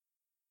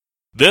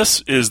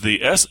This is the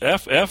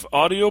SFF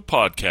Audio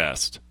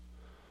Podcast.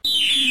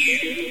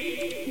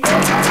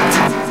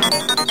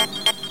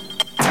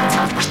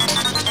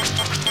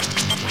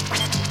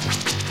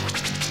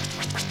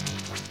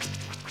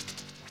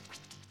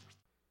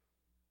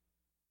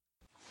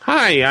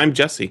 Hi, I'm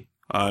Jesse.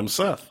 I'm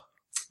Seth.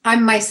 I'm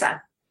Misa.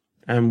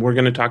 And we're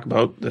going to talk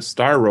about The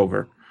Star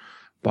Rover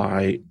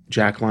by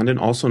Jack London,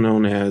 also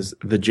known as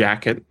The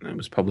Jacket. It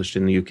was published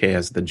in the UK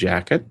as The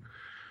Jacket.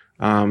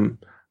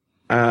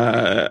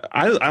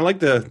 I like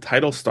the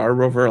title Star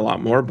Rover a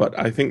lot more, but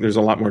I think there's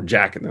a lot more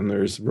jacket than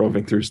there's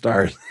roving through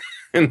stars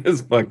in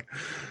this book.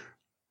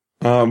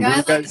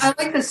 I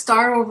like the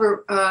Star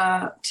Rover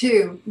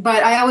too,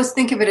 but I always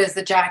think of it as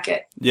The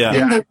Jacket.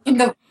 Yeah. In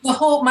the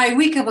whole my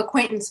week of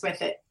acquaintance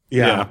with it.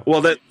 Yeah.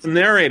 Well, the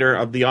narrator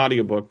of the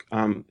audiobook,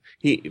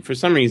 he for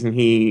some reason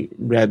he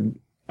read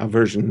a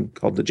version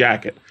called The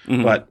Jacket,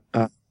 but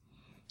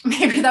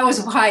maybe that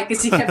was why,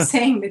 because he kept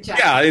saying The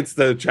Jacket. Yeah, it's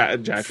the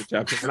Jacket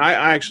chapter. And I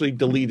actually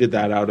deleted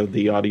that out of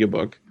the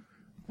audiobook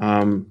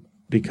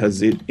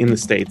because in the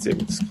States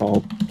it was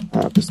called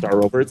The Star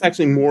Rover. It's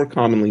actually more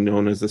commonly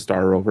known as The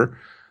Star Rover,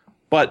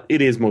 but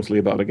it is mostly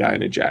about a guy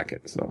in a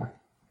jacket. So,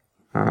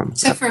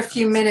 except for a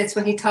few minutes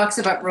when he talks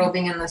about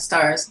roving in the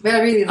stars. But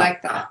I really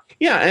like that.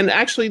 Yeah, and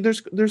actually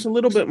there's a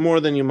little bit more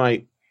than you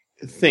might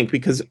think,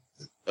 because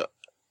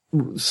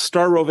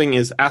star roving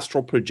is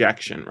astral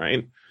projection,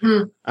 right?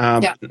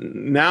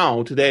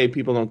 Now, today,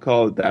 people don't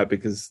call it that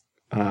because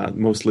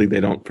mostly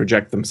they don't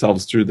project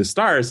themselves through the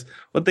stars.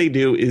 What they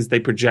do is they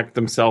project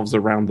themselves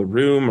around the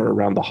room or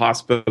around the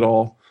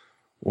hospital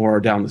or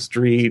down the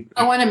street.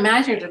 How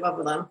unimaginative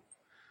of them.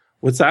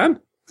 What's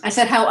that? I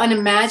said how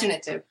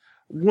unimaginative.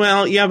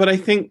 Well, yeah, but I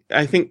think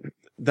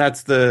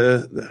that's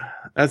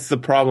the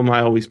problem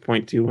I always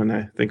point to when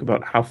I think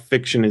about how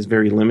fiction is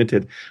very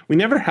limited. We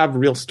never have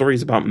real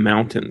stories about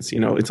mountains.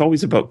 It's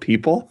always about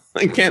people.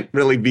 It can't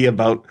really be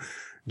about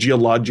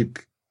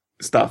geologic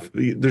stuff.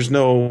 There's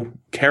no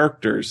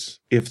characters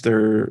if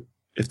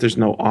there's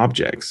no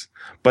objects.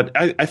 But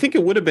I think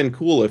it would have been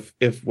cool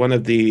if one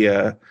of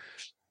the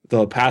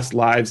past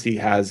lives he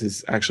has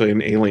is actually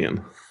an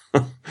alien.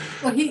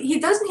 Well,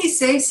 he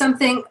say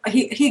something.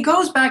 He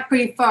goes back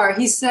pretty far.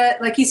 He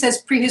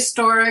says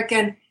prehistoric,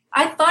 and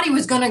I thought he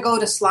was going to go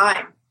to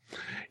slime.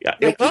 Yeah,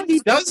 well, he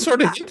does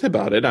sort of hint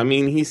about it. I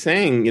mean, he's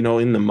saying,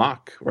 in the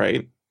muck,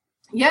 right?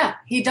 Yeah,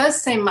 he does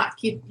say muck.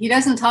 He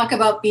doesn't talk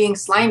about being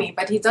slimy,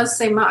 but he does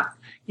say muck.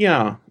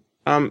 Yeah.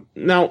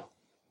 Now,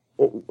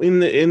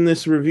 in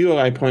this review,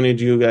 I pointed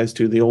you guys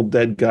to the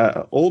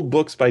old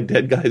books by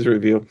dead guys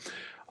review.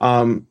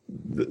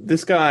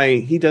 This guy,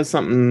 he does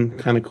something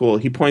kind of cool.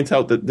 He points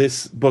out that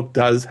this book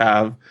does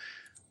have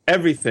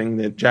everything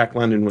that Jack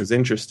London was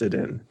interested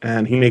in,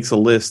 and he makes a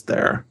list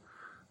there.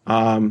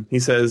 He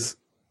says,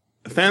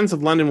 fans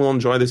of London will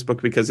enjoy this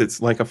book because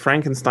it's like a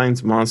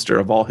Frankenstein's monster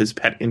of all his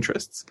pet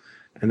interests.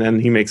 And then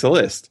he makes a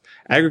list: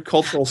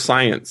 agricultural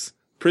science,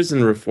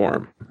 prison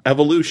reform,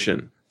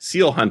 evolution,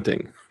 seal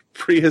hunting,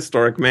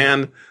 prehistoric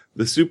man,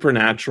 the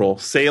supernatural,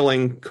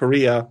 sailing,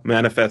 Korea,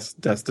 manifest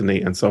destiny,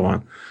 and so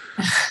on.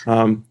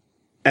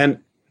 And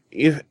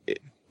if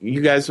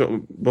you guys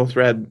both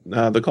read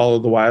The Call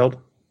of the Wild?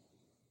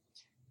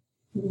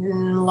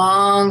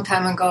 Long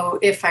time ago,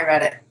 if I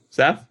read it.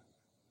 Seth?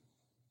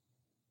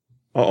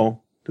 Uh-oh.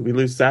 Did we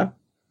lose Seth?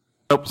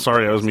 Nope,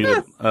 sorry, I was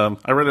muted.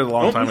 I read it a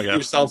long time ago.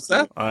 Yourself,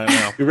 Seth? I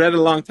know. You read it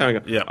a long time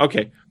ago? Yeah.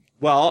 Okay.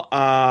 Well,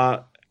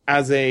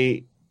 as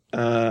a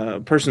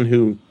person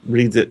who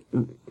reads it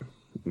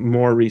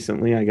more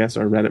recently, I guess,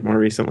 or read it more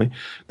recently,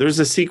 there's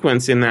a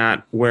sequence in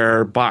that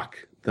where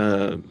Buck,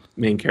 the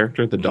main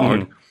character, the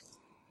dog,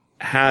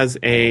 has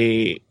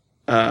a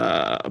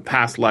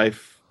past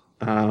life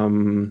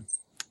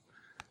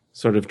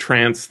sort of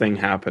trance thing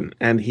happen,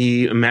 and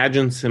he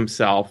imagines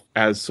himself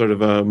as sort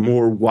of a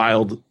more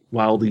wildy,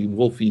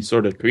 wolfy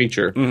sort of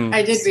creature.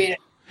 I did read it.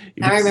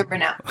 I remember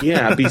now.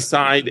 Yeah,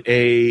 beside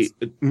a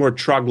more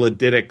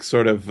troglodytic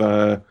sort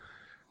of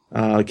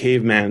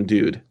caveman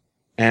dude.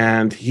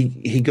 And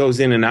he goes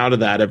in and out of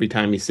that every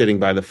time he's sitting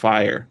by the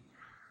fire.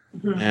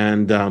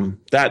 And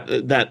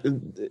that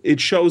it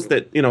shows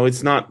that,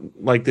 it's not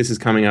like this is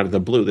coming out of the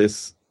blue.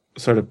 This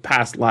sort of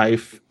past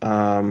life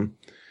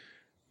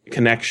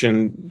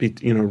connection,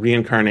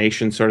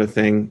 reincarnation sort of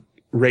thing,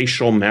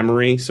 racial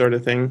memory sort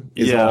of thing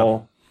is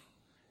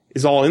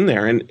all in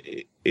there. And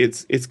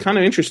it's kind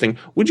of interesting.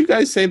 Would you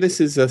guys say this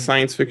is a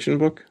science fiction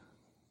book?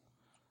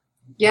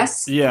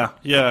 Yes. Yeah.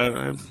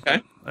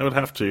 Okay. I would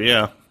have to,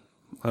 yeah.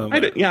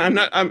 I'm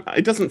not.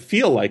 It doesn't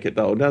feel like it,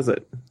 though, does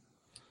it?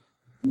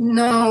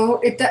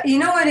 No, you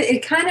know what?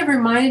 It kind of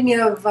reminded me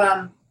of,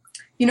 a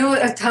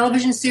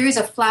television series,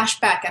 a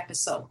flashback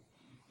episode.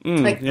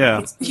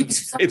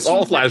 It's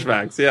all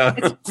flashbacks.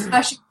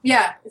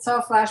 Yeah, it's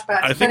all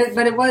flashbacks.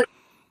 But it was.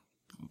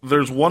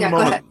 There's one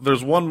moment.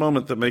 There's one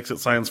moment that makes it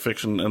science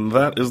fiction, and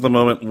that is the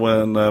moment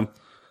when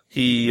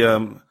he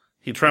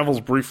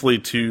travels briefly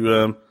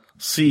to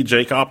see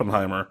Jake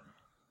Oppenheimer.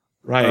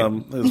 Right.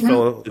 His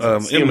fellow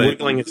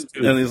inmate.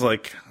 And he's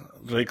like,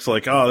 Jake's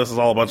like, "Oh, this is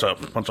all a bunch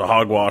of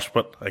hogwash,"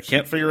 but I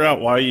can't figure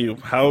out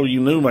how you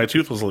knew my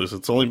tooth was loose.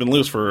 It's only been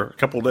loose for a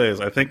couple of days.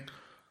 I think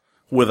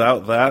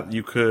without that,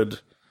 you could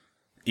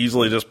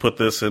easily just put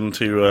this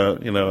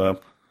into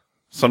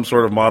some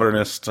sort of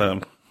modernist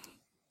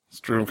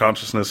stream of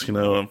consciousness,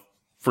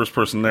 first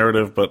person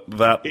narrative. But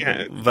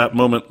that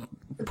moment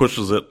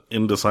pushes it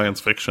into science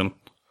fiction.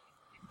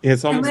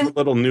 It's almost a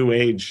little new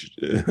age,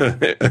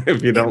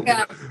 if you don't.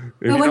 Yeah.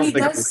 But when he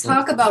does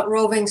talk about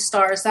roving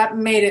stars, that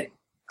made it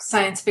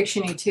science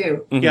fiction-y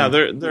too. Mm-hmm. Yeah,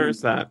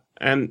 there's that.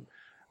 And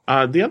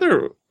the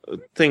other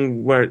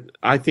thing where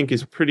I think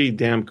is pretty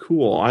damn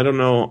cool, I don't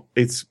know,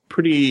 it's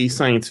pretty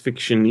science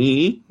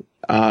fiction-y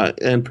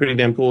and pretty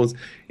damn cool,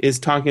 is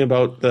talking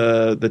about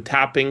the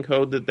tapping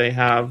code that they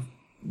have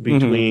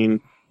between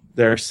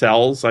their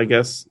cells, I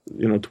guess,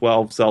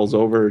 12 cells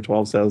over or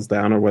 12 cells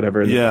down or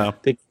whatever. Yeah.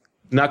 They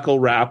knuckle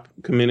rap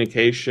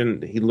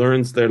communication. He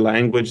learns their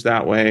language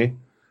that way.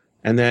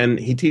 And then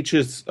he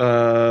teaches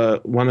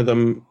one of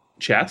them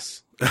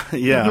chess.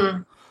 Yeah.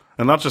 Mm-hmm.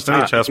 And not just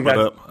any chess,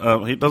 but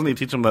he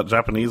teach him that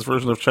Japanese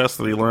version of chess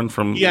that he learned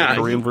from the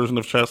Korean version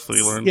of chess that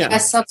he learned. Yeah,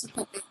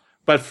 subsequently.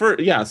 But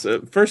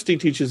first he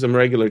teaches him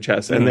regular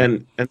chess, and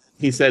then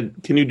he said,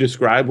 "Can you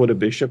describe what a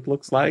bishop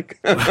looks like?"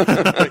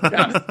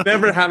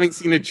 Never having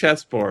seen a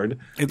chessboard,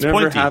 it's never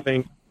pointy.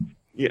 having,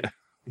 yeah.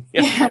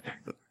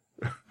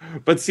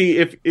 But see,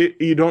 if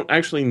you don't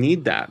actually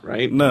need that,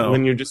 right? No.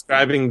 When you're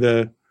describing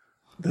the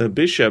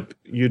bishop,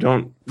 you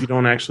don't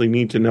actually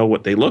need to know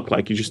what they look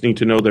like. You just need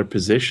to know their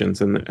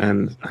positions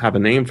and have a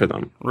name for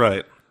them.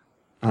 Right.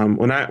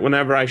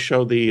 Whenever I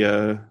show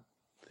the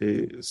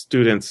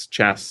students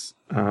chess,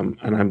 and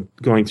I'm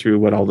going through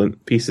what all the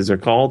pieces are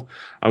called,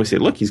 I always say,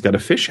 "Look, he's got a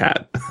fish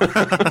hat."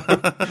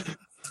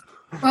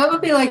 Well, it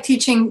would be like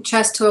teaching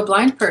chess to a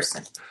blind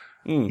person.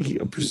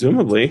 Yeah,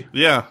 presumably.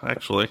 Yeah,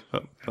 actually,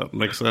 that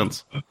makes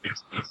sense.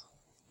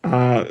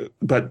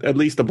 But at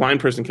least a blind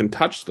person can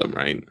touch them,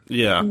 right?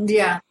 Yeah.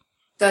 Yeah,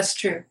 that's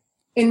true.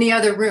 In the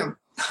other room.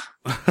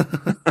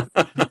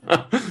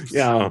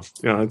 Yeah,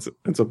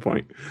 it's a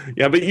point.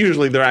 Yeah, but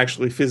usually they're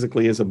actually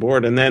physically as a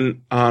board. And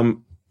then,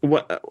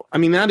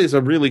 that is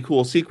a really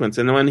cool sequence.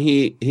 And when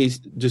he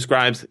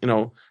describes,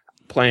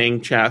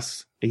 playing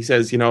chess, he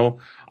says,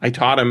 I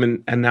taught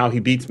him and now he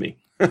beats me.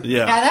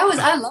 Yeah.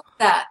 I love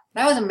that.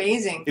 That was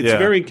amazing. It's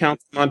very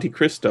Count Monte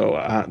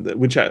Cristo,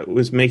 which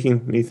was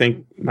making me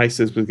think my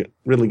sis was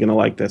really going to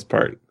like this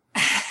part.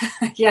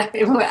 Yeah,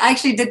 I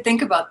actually did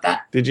think about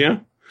that. Did you?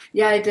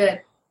 Yeah, I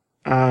did.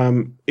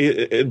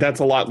 That's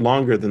a lot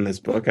longer than this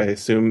book. I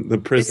assume the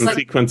prison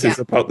sequence is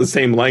about the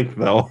same length,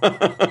 though.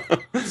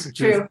 It's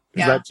true.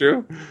 Is that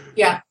true?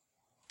 Yeah.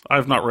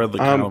 I've not read the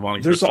Count of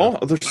Monte Cristo.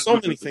 There's so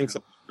many things.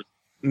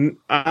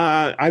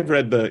 I've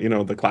read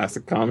the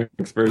classic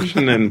comics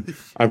version, and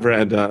I've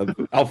read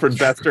Alfred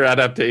Bester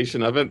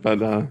adaptation of it, but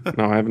no,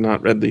 I have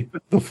not read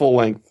the full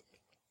length.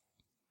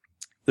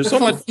 There's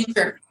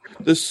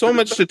so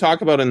much to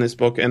talk about in this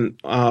book, and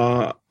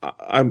I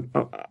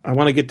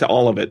want to get to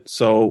all of it.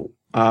 So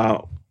why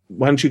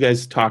don't you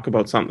guys talk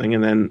about something,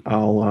 and then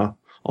I'll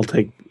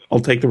take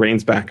the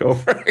reins back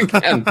over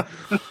again.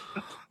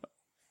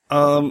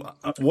 I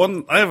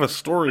have a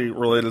story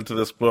related to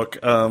this book.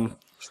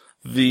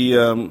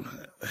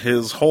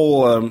 His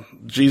whole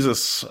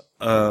Jesus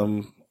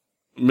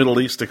Middle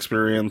East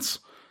experience.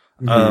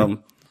 I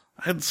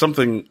had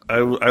something. I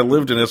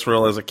lived in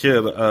Israel as a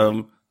kid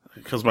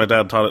because my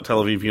dad taught at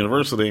Tel Aviv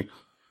University,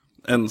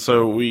 and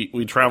so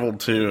we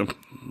traveled to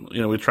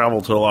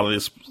a lot of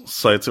these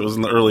sites. It was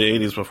in the early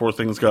 '80s before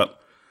things got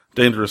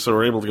dangerous, so we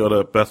were able to go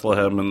to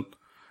Bethlehem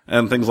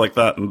and things like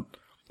that.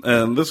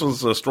 And this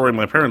was a story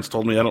my parents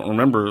told me. I don't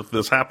remember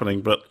this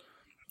happening, but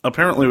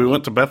apparently we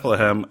went to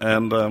Bethlehem,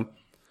 and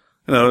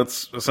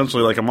it's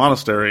essentially like a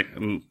monastery,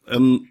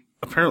 and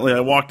apparently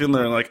I walked in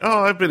there and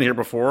I've been here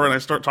before, and I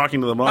start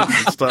talking to the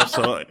monks and stuff.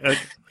 So like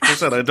I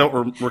said, I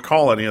don't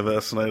recall any of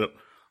this, and I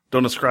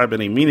don't ascribe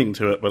any meaning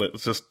to it, but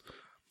it's just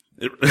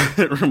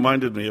it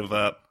reminded me of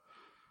that.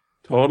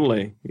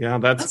 Totally, yeah,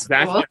 that's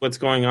exactly cool. What's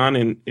going on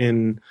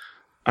in.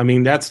 I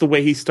mean, that's the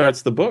way he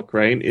starts the book,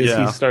 right? He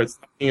starts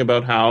talking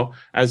about how,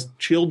 as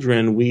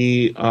children,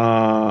 we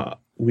are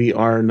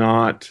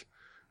not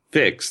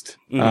fixed.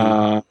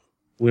 Mm-hmm.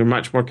 We're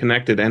much more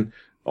connected, and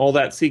all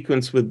that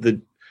sequence with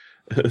the.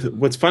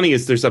 What's funny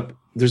is there's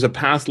a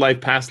past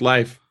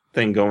life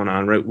thing going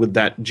on, right? With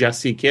that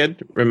Jesse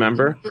kid,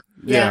 remember?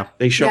 Yeah,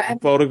 they show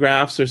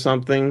photographs or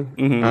something.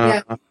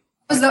 Mm-hmm.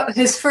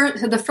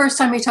 The first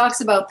time he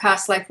talks about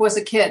past life was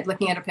a kid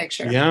looking at a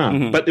picture. Yeah,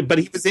 mm-hmm. but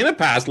he was in a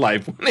past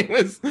life when he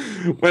was.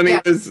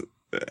 Wait,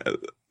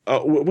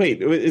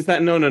 is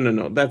that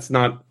no? That's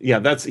not.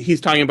 Yeah,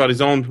 he's talking about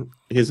his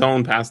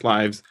own past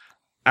lives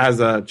as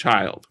a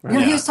child. Right?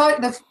 No, he was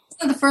talking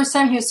the first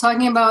time he was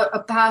talking about a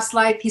past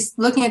life. He's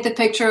looking at the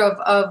picture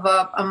of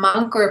a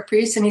monk or a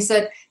priest, and he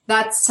said,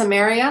 "That's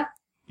Samaria."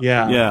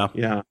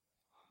 Yeah.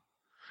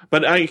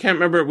 But I can't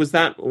remember. Was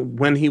that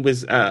when he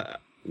was?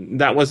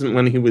 That wasn't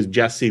when he was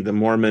Jesse the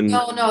Mormon.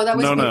 No, that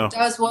was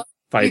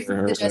fighter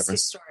or the whatever. Jesse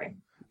story.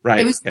 Right.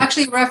 It was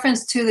actually a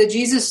reference to the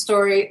Jesus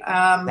story,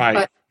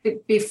 Right.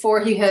 but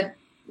before we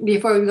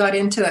got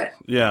into it.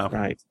 Yeah.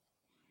 Right.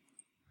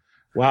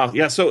 Wow.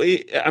 Yeah. So,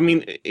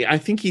 I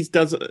think he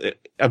does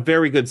a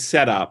very good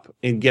setup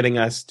in getting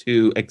us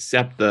to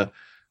accept the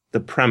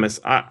premise.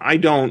 I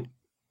don't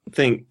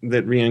think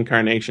that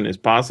reincarnation is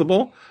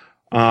possible.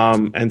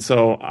 And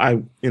so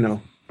I'm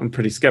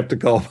pretty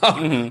skeptical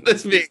about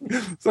this being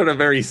sort of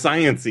very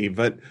sciencey,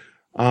 but,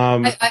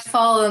 I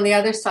fall on the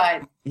other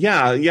side.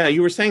 yeah,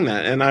 you were saying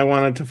that, and I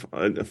wanted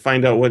to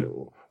find out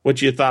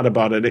what you thought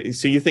about it.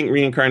 So you think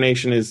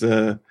reincarnation is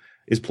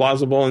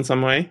plausible in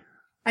some way?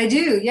 I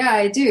do. Yeah,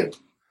 I do.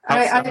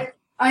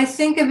 I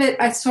think of it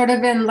as sort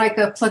of in like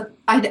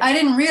I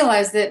didn't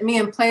realize that me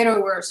and Plato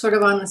were sort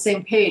of on the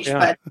same page,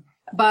 Yeah.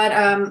 but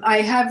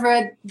I have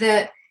read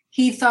that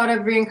he thought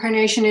of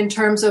reincarnation in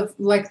terms of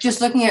like just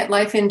looking at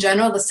life in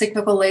general, the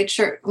cyclical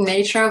nature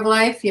of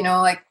life,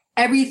 like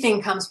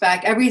everything comes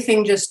back,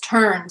 everything just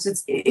turns.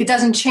 It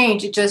doesn't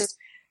change. It just,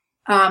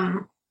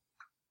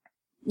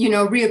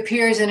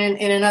 reappears in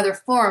another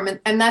form.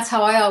 And that's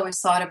how I always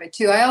thought of it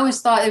too. I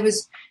always thought it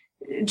was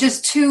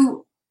just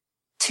too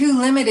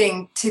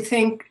limiting to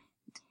think.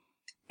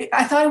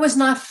 I thought it was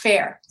not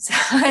fair. So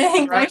I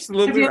think You're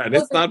absolutely right.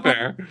 It's not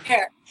fair.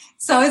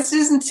 So it's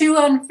just too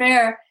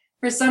unfair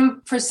for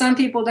some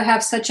people to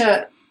have such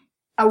a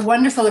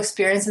wonderful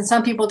experience, and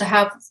some people to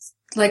have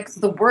like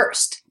the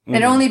worst.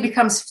 It only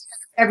becomes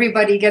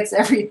everybody gets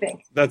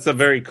everything. That's a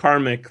very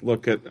karmic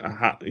look at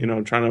how,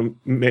 trying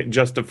to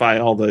justify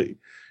all the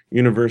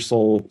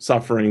universal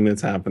suffering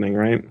that's happening,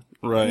 right?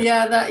 Right.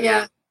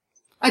 Yeah.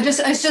 I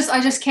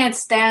just can't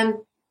stand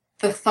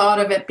the thought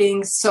of it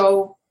being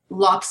so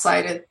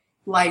lopsided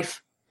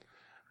life.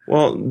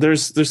 Well,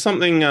 there's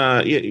something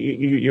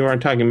you are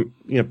talking.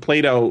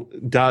 Plato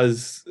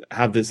does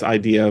have this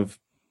idea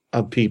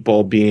of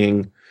people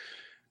being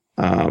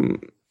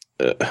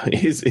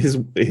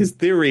his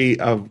theory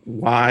of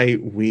why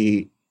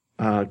we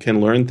can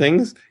learn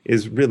things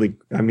is really,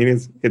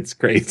 it's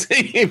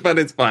crazy, but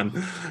it's fun.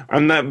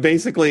 And that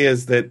basically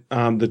is that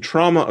the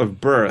trauma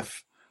of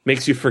birth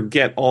makes you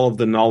forget all of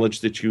the knowledge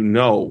that you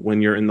know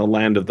when you're in the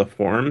land of the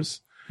forms.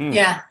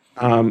 Yeah.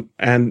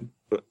 And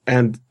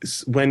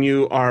when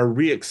you are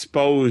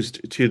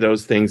re-exposed to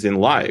those things in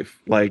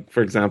life, like,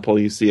 for example,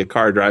 you see a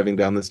car driving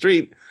down the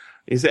street,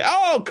 you say,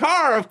 "Oh,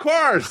 car, of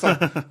course.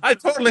 I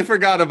totally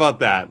forgot about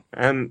that."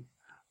 And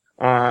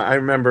I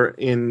remember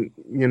in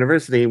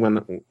university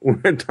when we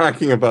were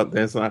talking about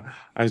this, I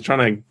was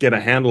trying to get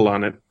a handle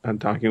on it. I'm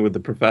talking with the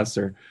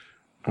professor.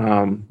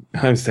 I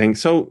was saying,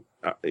 so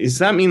does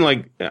that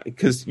mean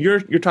because you're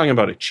talking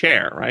about a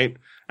chair, right?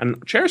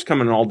 And chairs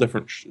come in all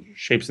different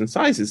shapes and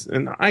sizes.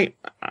 And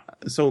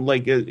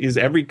is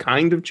every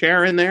kind of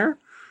chair in there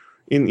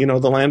in,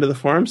 the land of the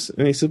forms?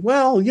 And he said,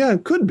 well, yeah,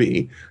 it could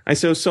be. I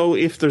said, so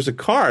if there's a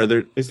car,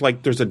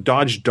 there's a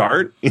Dodge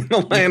Dart in the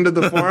land of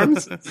the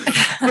forms.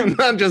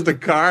 Not just a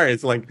car.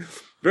 It's like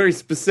very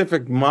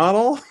specific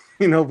model,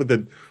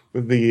 with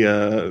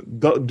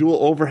the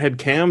dual overhead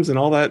cams and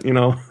all that,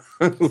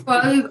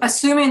 Well,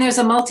 assuming there's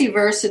a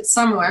multiverse, it's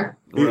somewhere.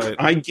 Right.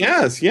 I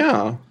guess,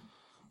 yeah.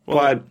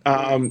 Well,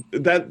 but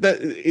that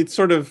it's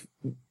sort of,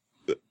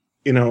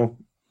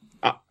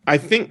 I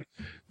think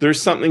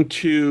there's something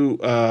to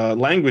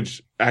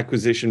language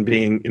acquisition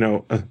being,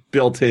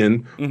 built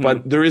in,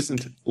 but there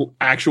isn't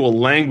actual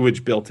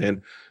language built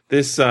in.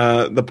 This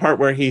the part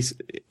where he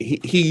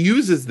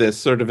uses this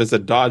sort of as a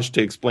dodge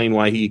to explain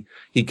why he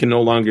can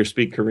no longer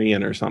speak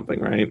Korean or something,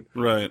 right?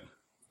 Right.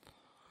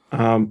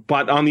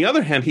 But on the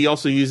other hand, he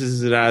also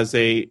uses it as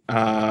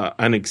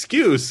an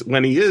excuse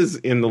when he is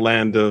in the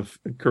land of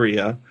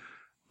Korea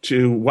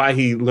to why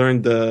he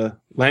learned the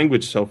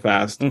language so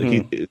fast.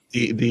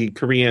 The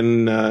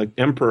Korean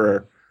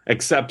emperor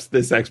accepts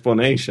this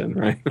explanation,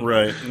 right?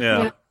 Right.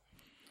 Yeah.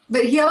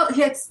 But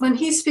when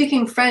he's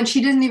speaking French, he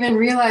didn't even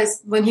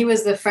realize when he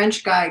was the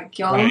French guy,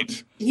 Guillaume,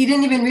 Right. He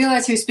didn't even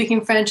realize he was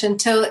speaking French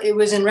until it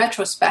was in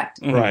retrospect.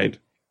 Right.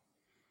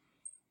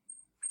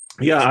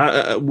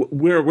 Yeah,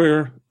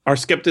 our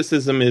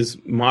skepticism is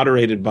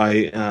moderated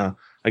by,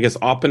 I guess,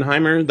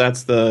 Oppenheimer.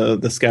 That's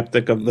the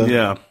skeptic of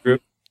the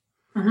group.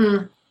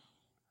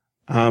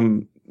 Mm-hmm.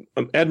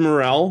 Ed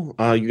Morel,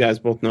 you guys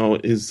both know,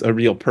 was a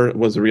real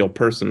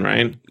person,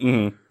 right?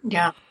 Mm-hmm.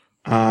 Yeah.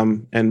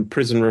 And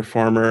prison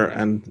reformer,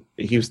 and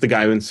he was the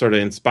guy who sort of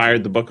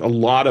inspired the book. A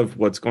lot of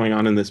what's going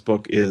on in this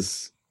book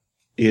is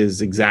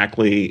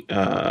exactly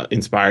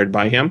inspired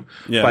by him.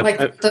 Yeah. But, like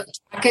the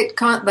jacket,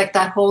 like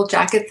that whole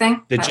jacket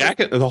thing?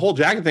 The whole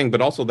jacket thing, but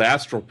also the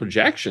astral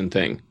projection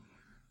thing.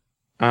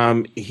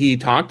 He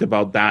talked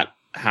about that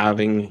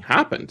having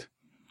happened.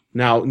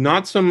 Now,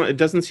 it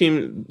doesn't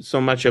seem so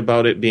much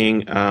about it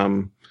being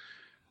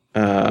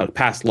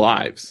past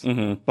lives,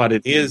 but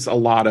it is a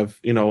lot of,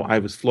 I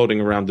was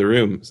floating around the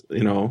rooms,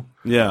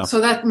 Yeah.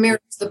 So that mirrors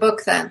the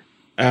book then.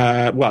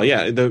 Well,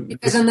 yeah.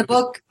 Because in the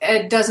book,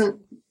 it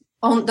doesn't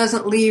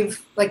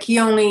leave, like he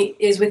only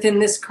is within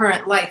this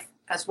current life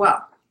as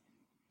well.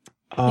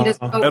 He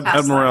doesn't go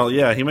past Ed Morel,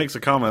 he makes a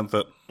comment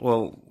that,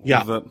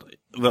 Yeah. that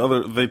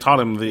they taught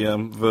him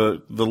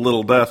the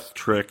little death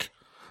trick.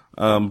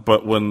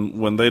 But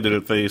when they did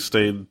it, they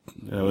stayed,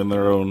 in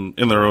their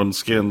own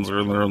skins or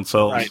in their own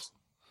cells. Right.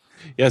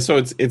 Yeah, so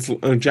it's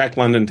Jack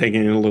London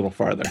taking it a little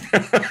farther.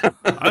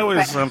 I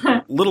always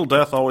little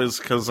death always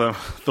because the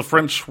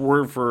French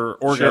word for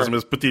orgasm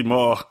is petit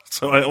mort.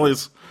 So I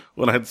always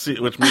when I'd see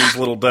it, which means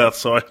little death.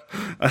 So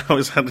I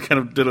always had to kind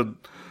of did a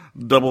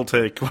double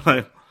take when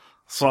I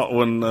saw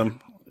when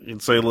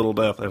you'd say little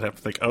death. I'd have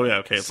to think, oh yeah,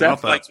 okay, it's Seth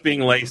not that. likes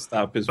being laced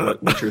up, is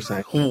what you're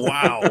saying.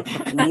 Wow,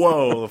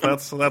 whoa,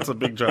 that's a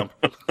big jump.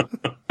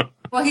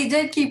 Well, he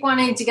did keep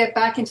wanting to get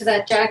back into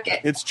that jacket.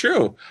 It's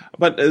true,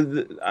 but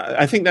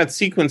I think that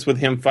sequence with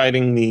him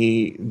fighting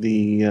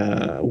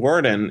the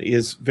warden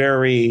is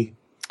very.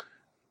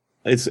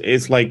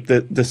 It's like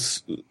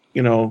this.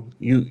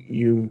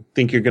 You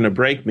think you're going to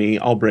break me,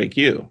 I'll break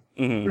you,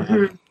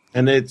 and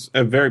it's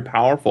very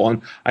powerful.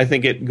 And I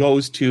think it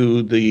goes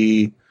to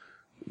the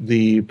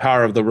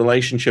power of the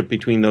relationship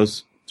between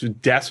those two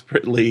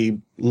desperately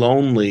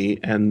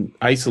lonely and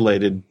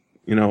isolated,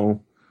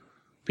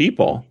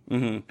 people.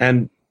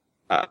 And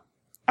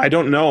I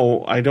don't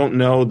know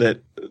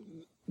that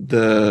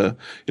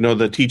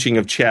the teaching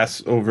of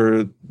chess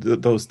over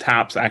those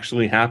taps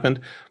actually happened,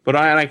 but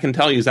I can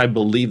tell you is I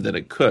believe that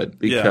it could,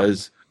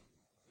 because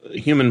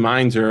human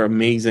minds are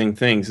amazing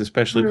things,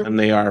 especially when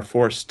they are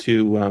forced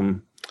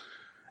to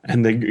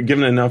and they're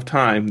given enough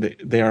time,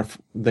 they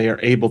are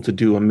able to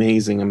do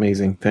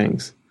amazing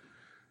things.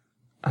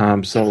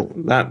 So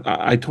that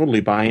I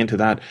totally buy into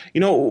that.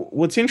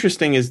 What's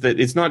interesting is that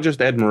it's not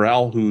just Ed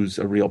Morel who's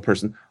a real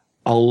person.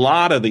 A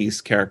lot of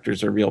these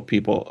characters are real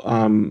people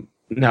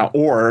now,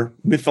 or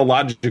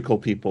mythological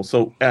people.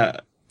 So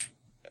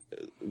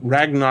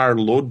Ragnar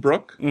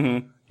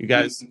Lodbrok, you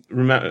guys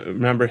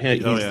remember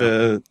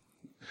him?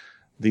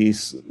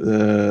 He's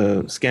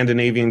the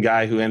Scandinavian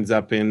guy who ends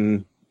up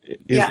in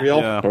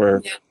Israel,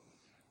 or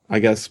I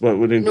guess what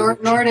would it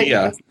Nordic,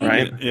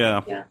 right?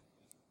 Yeah.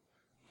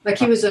 Like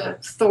he was a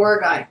Thor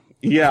guy.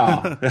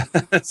 Yeah,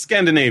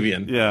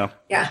 Scandinavian. Yeah.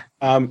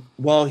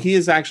 Well, he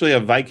is actually a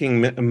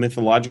Viking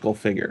mythological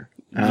figure.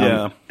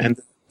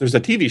 And there's a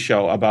TV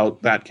show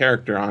about that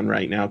character on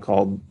right now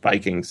called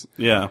Vikings.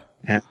 Yeah.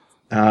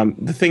 And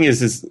the thing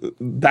is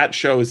that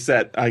show is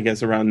set, I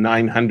guess, around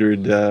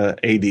 900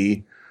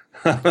 AD.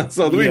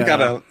 So we've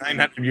got a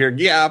 900-year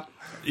gap.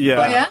 Yeah.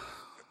 Oh, yeah?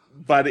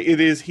 But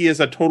he is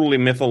a totally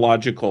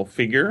mythological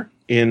figure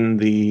in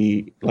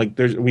we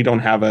don't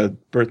have a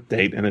birth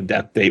date and a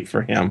death date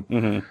for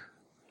him.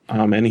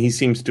 And he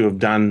seems to have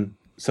done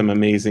some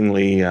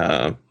amazingly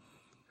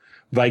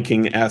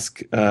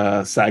Viking-esque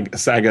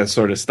saga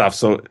sort of stuff.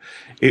 So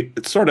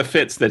it sort of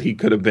fits that he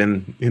could have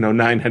been,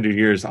 900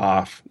 years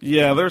off.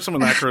 Yeah, there's some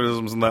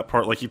anachronisms in that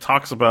part. Like he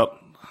talks about,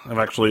 I've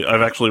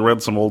actually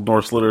read some Old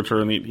Norse literature,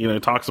 and he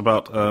talks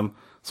about.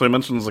 So he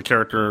mentions a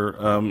character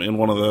in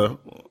one of the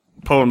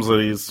poems that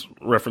he's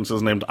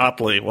references named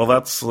Atli. Well,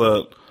 that's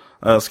the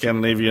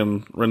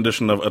Scandinavian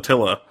rendition of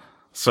Attila.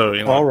 So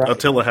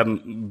Attila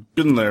hadn't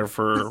been there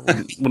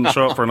wouldn't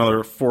show up for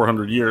another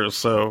 400 years.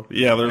 So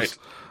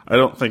I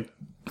don't think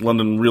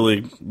London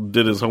really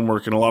did his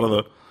homework in a lot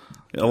of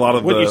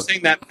you're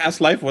saying that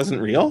past life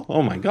wasn't real?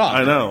 Oh my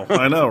God!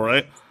 I know,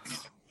 right?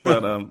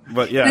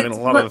 But yeah, a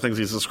lot of the things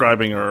he's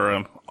describing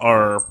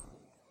are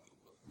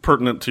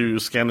pertinent to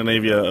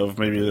Scandinavia of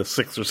maybe the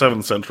 6th or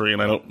 7th century,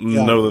 and I don't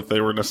know that they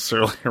were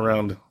necessarily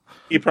around.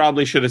 He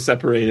probably should have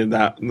separated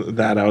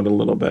that out a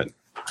little bit,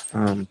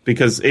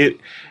 because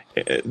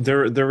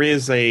there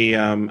is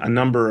a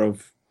number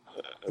of,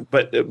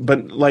 but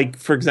like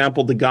for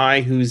example, the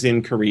guy who's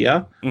in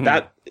Korea,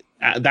 that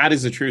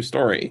is a true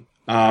story.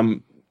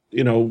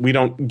 We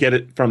don't get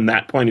it from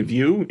that point of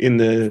view in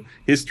the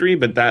history,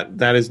 but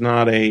that is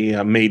not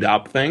a made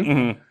up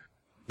thing.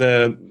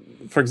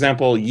 For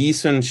example, Yi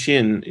Sun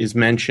Shin is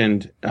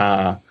mentioned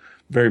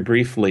very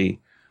briefly,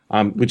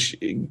 which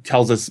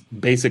tells us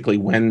basically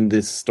when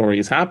this story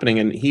is happening,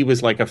 and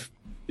he's like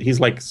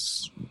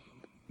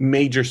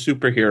major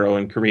superhero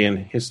in Korean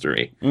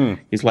history.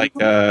 He's like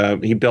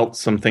he built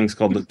some things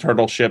called the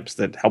turtle ships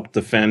that helped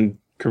defend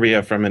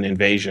Korea from an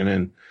invasion,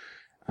 and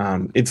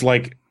it's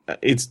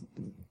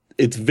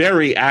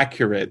very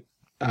accurate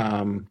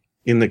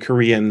in the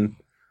Korean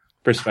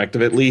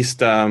perspective, at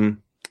least.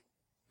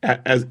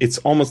 As it's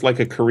almost like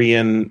a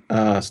Korean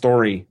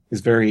story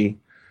is very.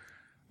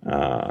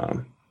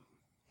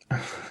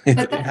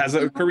 It has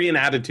a Korean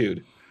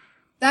attitude.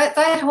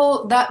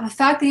 The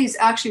fact that he's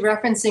actually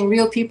referencing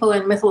real people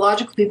and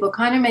mythological people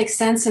kind of makes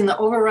sense in the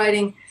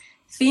overriding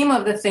theme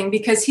of the thing,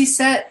 because he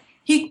said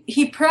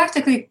he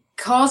practically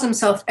calls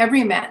himself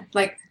everyman.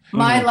 Like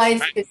my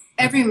life is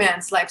every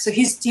man's life. So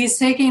he's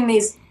taking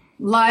these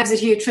lives that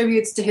he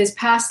attributes to his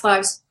past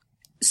lives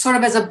sort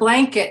of as a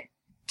blanket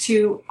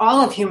to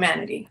all of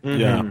humanity.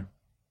 Yeah.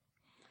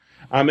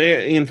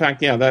 In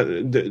fact,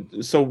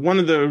 so one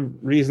of the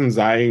reasons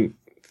I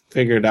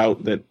figured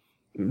out that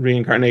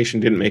reincarnation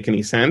didn't make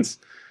any sense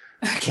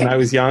when I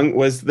was young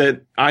was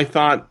that I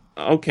thought,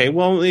 okay,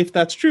 well, if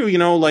that's true,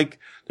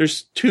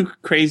 there's two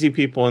crazy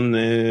people in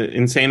the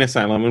insane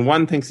asylum, and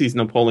one thinks he's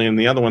Napoleon,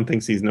 the other one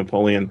thinks he's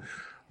Napoleon.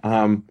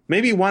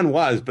 Maybe one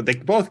was, but they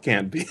both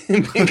can't be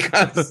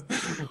because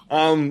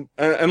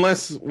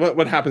unless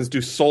what happens? Do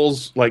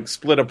souls like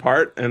split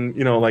apart and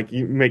like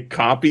you make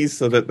copies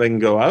so that they can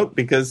go out?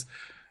 Because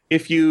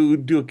if you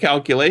do a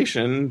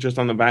calculation just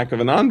on the back of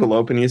an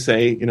envelope and you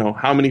say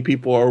how many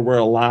people were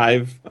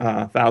alive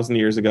 1,000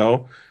 years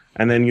ago,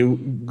 and then you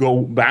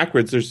go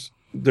backwards,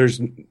 there's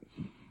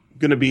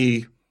going to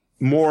be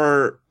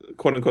more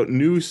quote unquote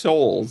new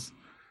souls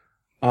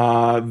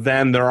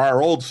than there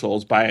are old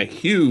souls by a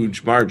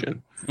huge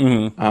margin.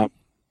 Mm-hmm.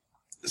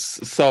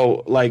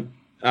 So, like,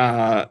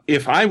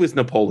 if I was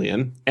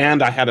Napoleon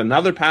and I had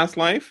another past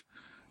life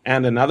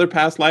and another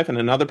past life and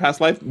another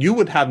past life, you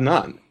would have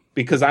none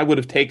because I would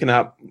have taken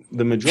up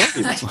the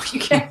majority.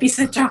 You can't be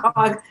such a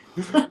hog.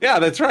 Yeah,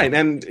 that's right.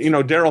 And,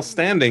 Daryl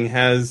Standing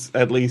has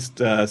at least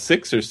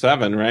 6 or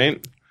 7,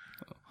 right?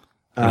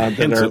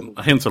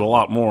 Hints at a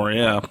lot more,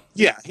 yeah.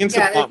 Yeah, hints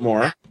at a lot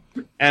more.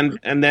 And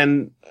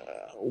then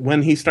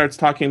when he starts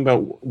talking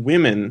about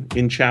women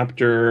in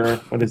chapter,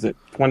 what is it,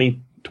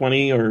 20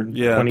 or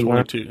 21?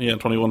 22, yeah,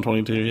 21,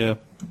 22, yeah.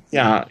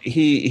 Yeah,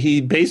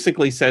 he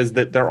basically says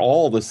that they're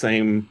all the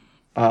same.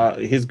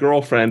 His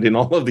girlfriend in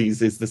all of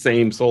these is the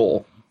same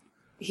soul.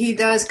 He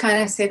does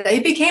kind of say that.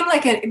 It became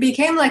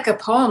like a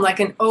poem,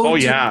 like an ode. Oh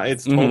yeah,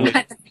 it's totally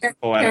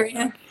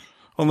poetic.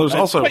 Well, there's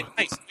also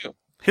nice too.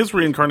 His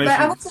reincarnation.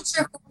 But I wasn't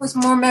sure if it was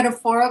more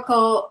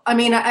metaphorical. I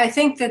mean, I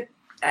think that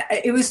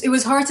it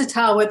was hard to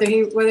tell whether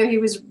he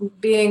was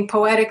being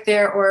poetic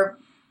there or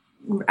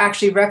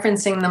actually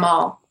referencing them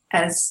all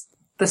as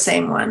the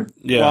same one.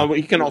 Yeah. Well,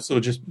 he can also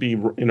just be,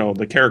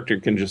 the character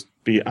can just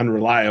be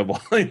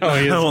unreliable.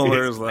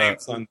 There's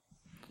that.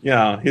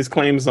 His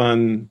claims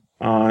on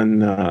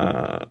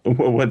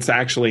what's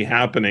actually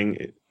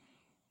happening.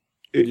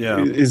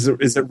 Is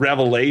it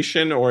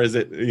revelation or is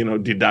it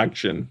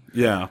deduction?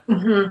 Yeah.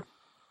 Mm-hmm.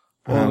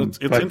 Well, it's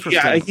interesting.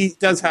 Yeah, he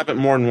does have it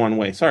more than one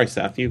way. Sorry,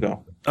 Seth, you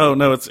go. Oh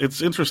no,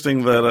 it's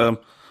interesting that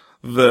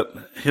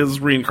that his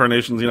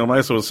reincarnations.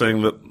 Misa was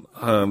saying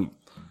that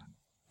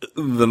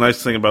the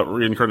nice thing about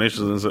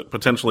reincarnations is it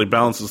potentially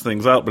balances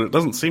things out, but it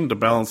doesn't seem to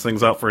balance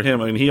things out for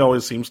him. I mean, he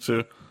always seems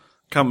to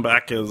come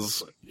back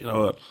as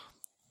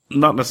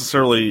not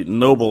necessarily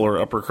noble or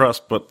upper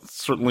crust, but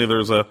certainly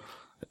there's a.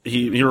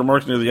 He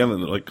remarked near the end that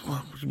like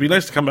it'd be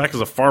nice to come back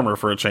as a farmer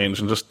for a change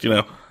and just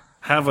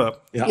have a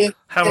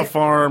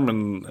farm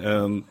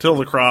and till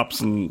the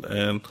crops and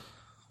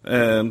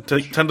tend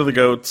to the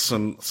goats,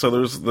 and so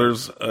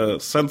there's a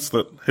sense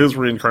that his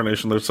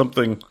reincarnation, there's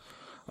something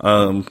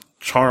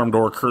charmed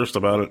or cursed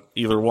about it,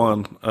 either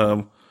one,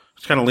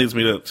 which kind of leads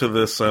me to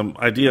this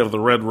idea of the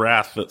red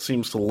wrath that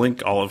seems to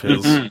link all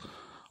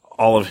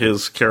of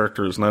his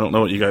characters, and I don't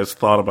know what you guys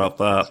thought about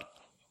that.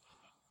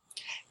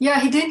 Yeah,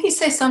 he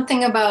say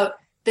something about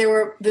there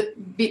were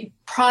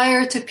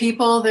prior to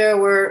people there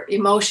were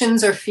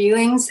emotions or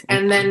feelings,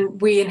 and then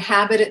we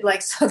inhabit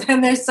it so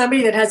then there's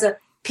somebody that has a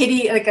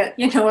pity, like a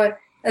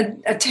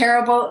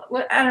terrible,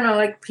 I don't know,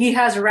 like he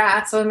has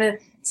wrath. So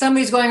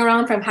somebody's going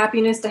around from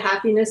happiness to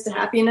happiness to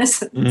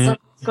happiness. Mm-hmm.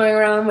 Somebody's going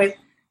around with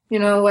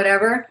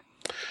whatever.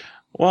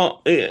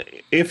 Well,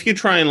 if you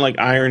try and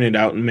iron it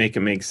out and make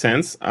it make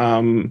sense,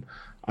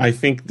 I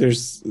think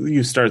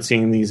you start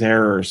seeing these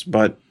errors.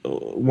 But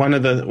one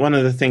of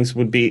the things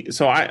would be,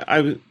 so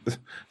I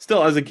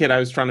still as a kid I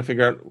was trying to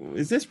figure out,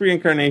 is this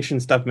reincarnation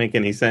stuff make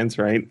any sense?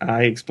 Right?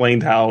 I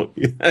explained how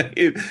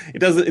it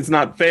doesn't. It's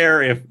not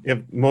fair if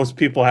most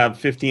people have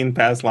 15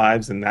 past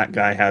lives and that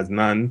guy has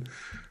none,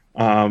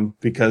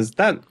 because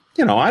that.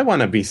 I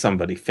want to be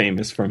somebody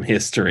famous from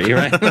history,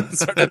 right? That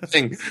sort of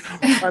thing.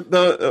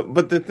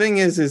 But the thing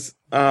is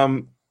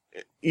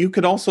you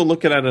could also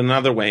look at it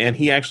another way, and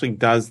he actually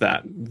does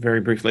that very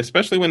briefly,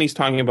 especially when he's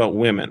talking about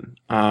women.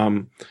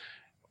 And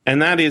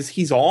that is,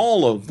 he's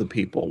all of the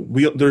people.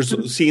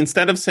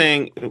 Instead of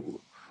saying,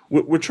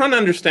 we're trying to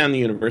understand the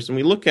universe, and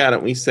we look at it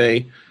and we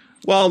say,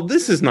 well,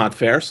 this is not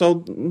fair,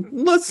 so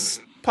let's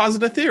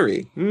posit a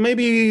theory.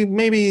 Maybe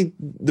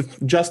the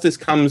justice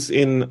comes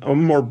in a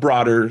more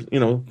broader,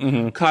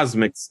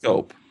 cosmic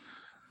scope.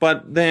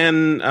 But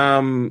then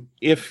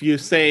if you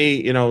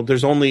say,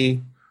 there's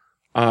only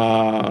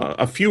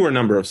a fewer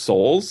number of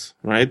souls,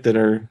 right, that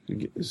are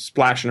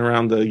splashing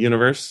around the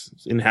universe,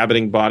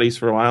 inhabiting bodies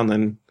for a while, and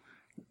then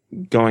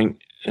going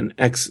and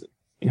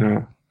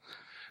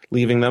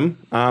leaving them,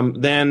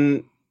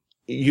 then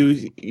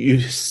you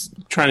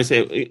trying to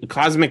say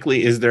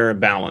cosmically, is there a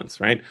balance,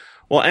 right?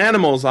 Well,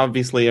 animals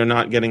obviously are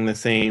not getting the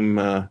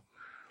same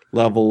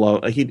level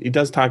of. He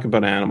does talk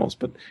about animals,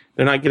 but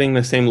they're not getting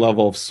the same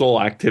level of soul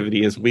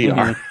activity as we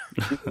are.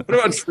 What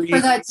about trees?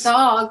 For that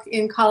dog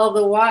in Call of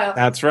the Wild.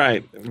 That's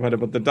right. What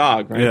about the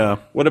dog? Right? Yeah.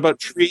 What about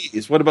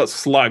trees? What about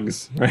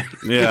slugs? Right.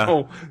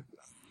 Yeah.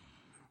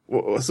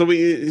 So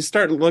we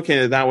start looking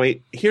at it that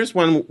way. Here's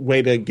one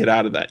way to get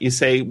out of that. You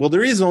say, well,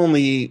 there is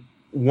only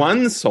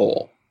one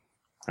soul,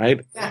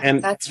 right? Yeah,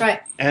 and that's right.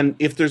 And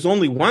if there's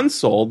only one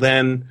soul,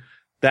 then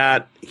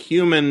that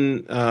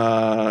human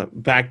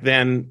back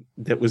then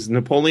that was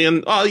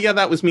Napoleon. Oh yeah,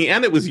 that was me,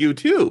 and it was you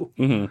too,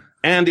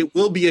 and it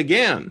will be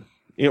again.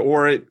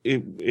 Or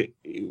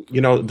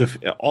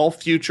all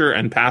future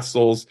and past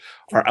souls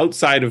are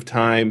outside of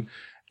time,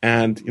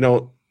 and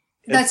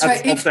that's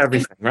right. That's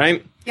everything,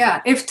 right?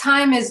 Yeah, if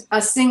time is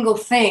a single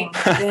thing,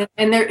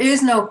 and there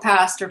is no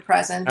past or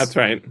present, that's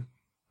right,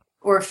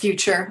 or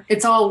future,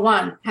 it's all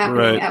one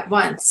happening at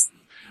once.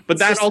 But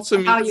that also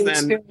means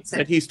then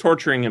that he's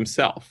torturing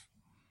himself.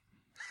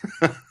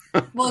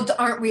 Well,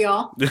 aren't we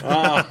all?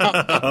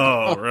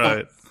 Oh,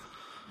 right.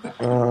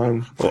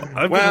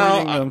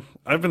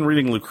 I've been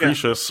reading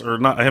Lucretius, or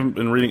not. I haven't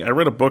been reading. I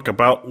read a book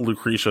about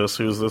Lucretius,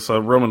 who's this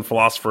Roman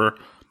philosopher,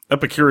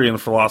 Epicurean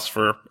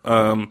philosopher,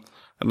 and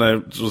I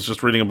was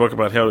just reading a book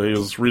about how he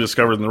was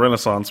rediscovered in the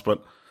Renaissance.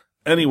 But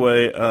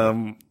anyway,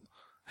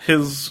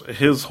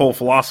 his whole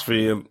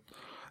philosophy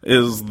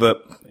is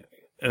that,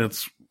 and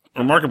it's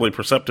remarkably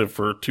perceptive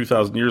for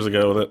 2,000 years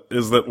ago,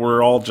 that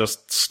we're all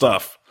just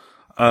stuff.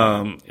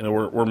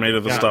 We're made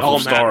of the stuff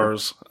of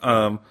stars,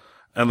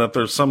 and that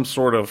there's some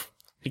sort of,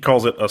 he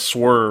calls it a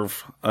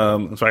swerve.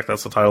 In fact,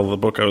 that's the title of the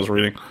book I was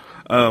reading.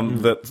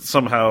 That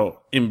somehow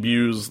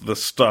imbues the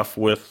stuff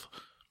with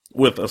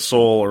a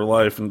soul or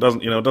life, and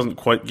doesn't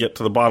quite get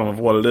to the bottom of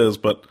what it is.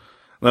 But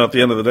at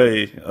the end of the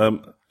day,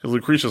 because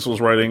Lucretius was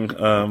writing,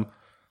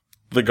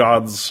 the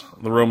gods,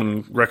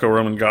 the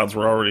Greco-Roman gods,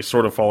 were already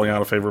sort of falling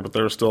out of favor, but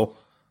there were still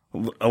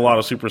a lot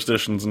of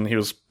superstitions, and he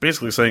was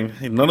basically saying,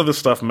 hey, none of this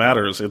stuff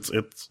matters.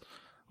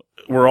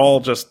 We're all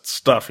just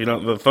stuff.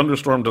 The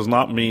thunderstorm does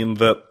not mean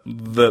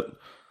that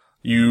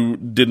you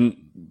didn't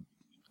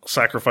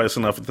sacrifice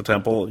enough at the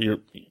temple.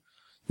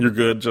 You're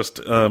good. Just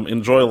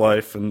enjoy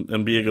life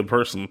and be a good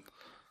person.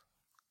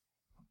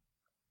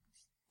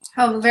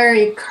 How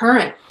very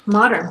current,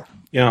 modern.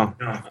 Yeah.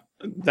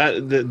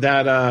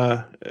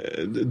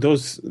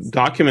 Those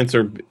documents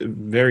are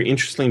very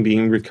interesting,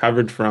 being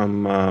recovered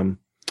from.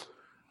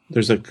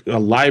 There's a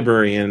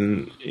library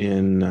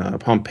in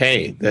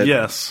Pompeii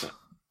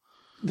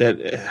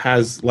that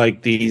has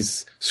like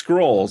these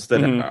scrolls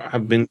that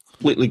have been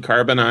completely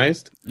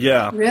carbonized.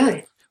 Yeah,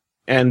 really.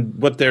 And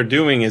what they're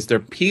doing is they're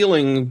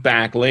peeling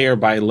back layer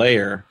by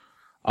layer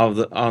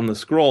on the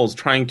scrolls,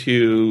 trying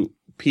to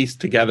piece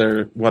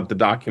together what the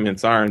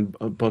documents are in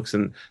books,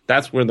 and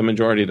that's where the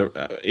majority of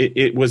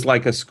it was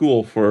like a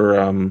school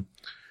for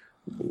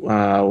what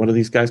are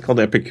these guys called?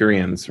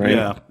 Epicureans, right?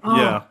 Yeah,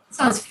 yeah.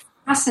 Sounds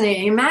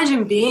fascinating.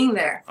 Imagine being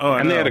there. Oh,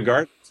 and they had a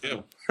garden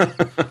too.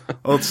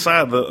 Well, it's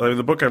sad that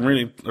the book I'm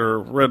reading or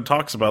read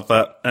talks about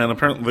that, and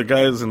apparently the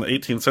guys in the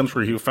 18th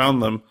century who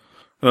found them,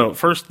 at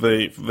first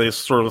they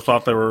sort of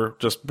thought they were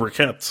just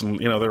briquettes, and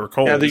they were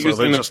cold. Yeah, they used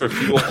them for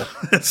fuel.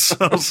 It's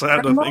so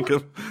sad to think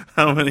of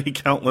how many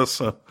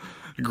countless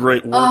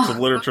great works of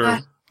literature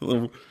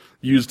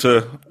used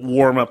to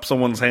warm up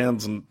someone's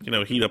hands and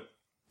heat a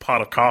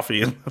pot of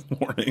coffee in the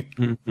morning.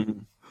 Mm-hmm.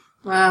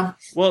 Wow.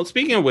 Well,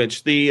 speaking of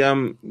which,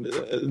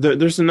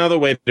 there's another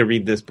way to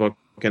read this book,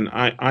 and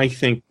I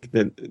think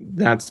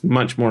that's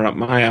much more up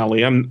my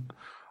alley. I'm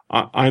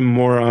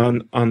more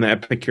on the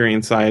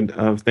Epicurean side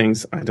of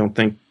things. I don't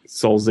think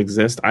souls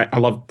exist. I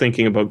love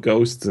thinking about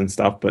ghosts and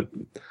stuff, but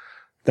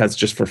that's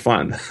just for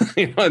fun.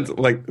 It's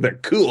like they're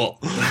cool,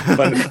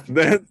 but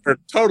they're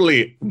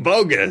totally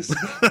bogus.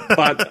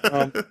 But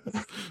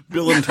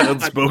Bill and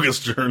Ted's Bogus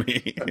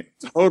Journey,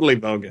 totally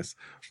bogus.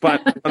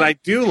 But what I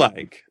do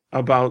like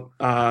about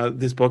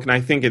this book, and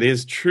I think it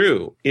is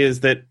true,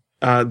 is that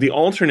the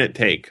alternate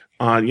take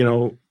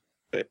on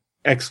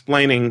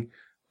explaining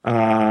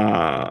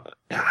how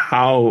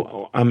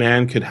a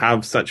man could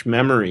have such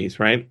memories,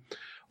 right?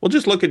 Well,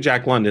 just look at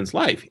Jack London's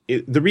life.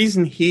 The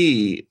reason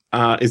he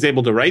is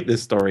able to write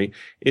this story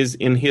is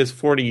in his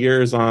 40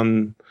 years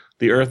on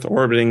the Earth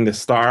orbiting the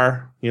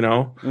star,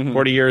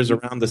 40 years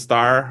around the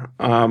star,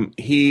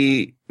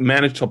 he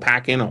managed to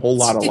pack in a whole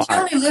lot of lives.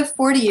 Did he only live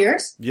 40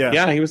 years? Yeah.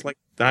 Yeah, he was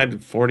died at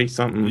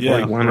 40-something. Yeah,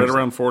 41 right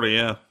around 40,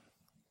 yeah.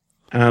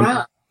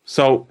 Wow.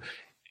 So,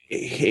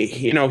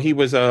 he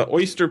was a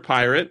oyster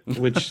pirate,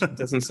 which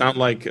doesn't sound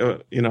like,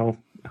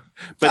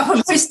 but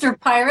an oyster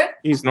pirate?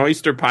 He's an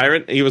oyster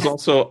pirate. He was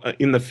also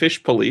in the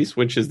fish police,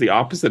 which is the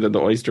opposite of the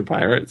oyster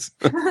pirates.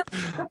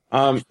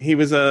 He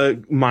was a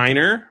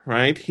miner,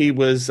 right? He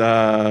was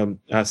a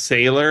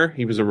sailor.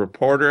 He was a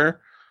reporter.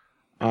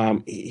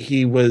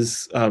 He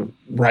was a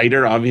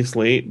writer,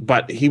 obviously,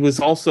 but he was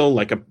also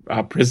like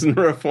a prison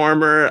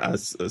reformer, a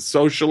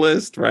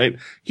socialist, right?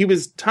 He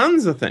was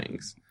tons of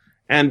things.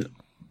 And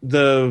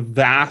the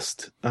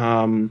vast,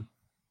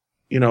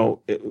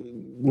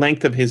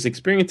 length of his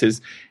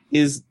experiences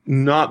is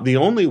not the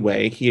only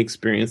way he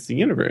experienced the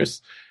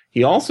universe.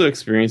 He also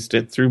experienced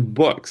it through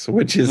books,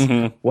 which is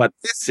what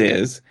this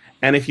is.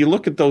 And if you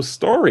look at those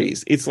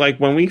stories, it's like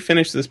when we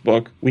finish this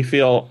book,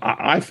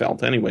 I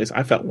felt,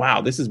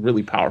 wow, this is a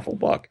really powerful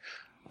book.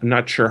 I'm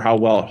not sure how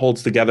well it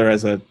holds together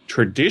as a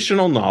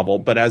traditional novel,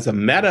 but as a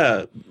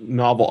meta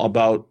novel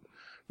about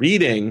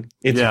reading,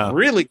 it's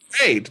really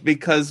great,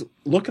 because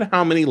look at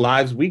how many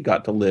lives we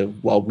got to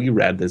live while we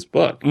read this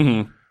book.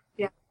 Mm-hmm.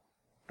 Yeah.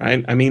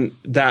 right? I mean,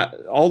 that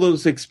all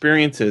those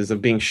experiences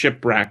of being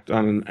shipwrecked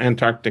on an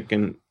Antarctic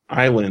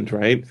island,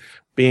 right?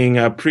 Being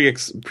a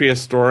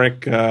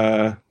prehistoric,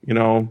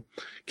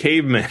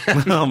 caveman.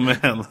 Oh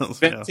man,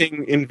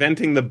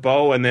 inventing the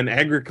bow and then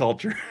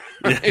agriculture.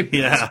 Right?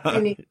 Yeah.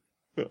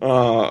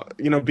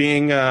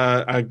 Being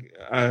a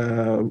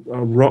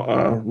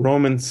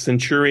Roman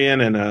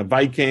centurion and a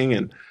Viking,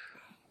 and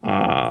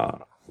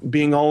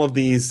being all of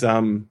these.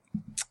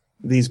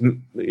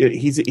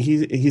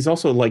 He's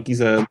also like he's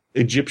a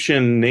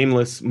Egyptian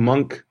nameless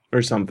monk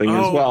or something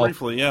as well.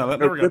 Briefly, yeah, that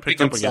never got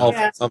picked up again.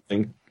 Yeah.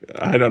 Something,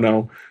 I don't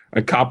know,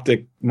 a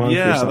Coptic monk.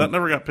 Yeah, or something. that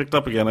never got picked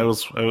up again. I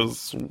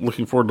was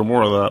looking forward to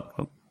more of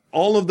that.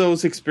 All of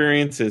those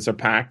experiences are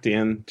packed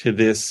into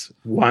this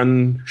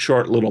one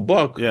short little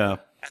book. Yeah,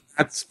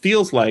 that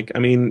feels like. I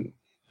mean,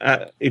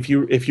 if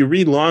you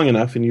read long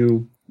enough and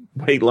you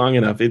wait long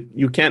enough,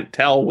 you can't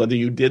tell whether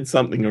you did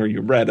something or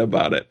you read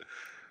about it.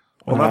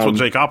 Well, that's what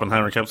Jake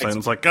Oppenheimer kept saying.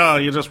 It's like,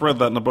 you just read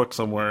that in a book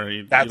somewhere.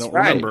 You don't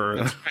remember.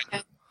 That's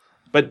right.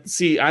 But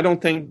see, I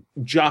don't think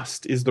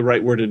 "just" is the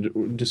right word to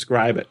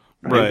describe it.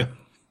 Right.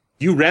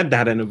 You read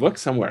that in a book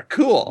somewhere.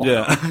 Cool.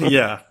 Yeah.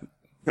 Yeah.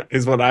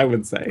 Is what I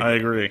would say. I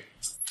agree.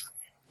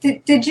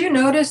 Did you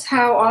notice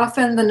how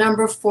often the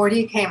number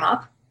 40 came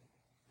up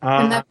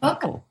in that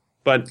book? No.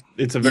 But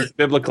it's a very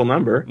biblical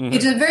number. Mm-hmm.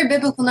 It's a very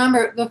biblical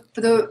number.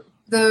 The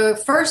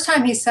first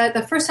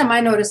time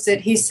I noticed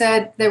it, he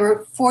said there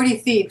were 40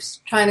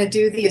 thieves trying to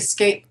do the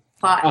escape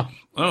plot.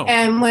 Oh.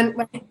 And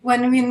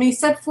when he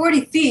said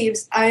 40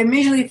 thieves, I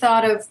immediately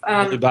thought of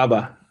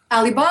Alibaba.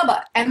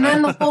 And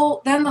then the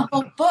whole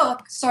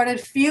book started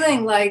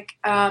feeling like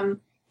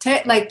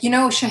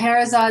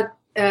Scheherazade.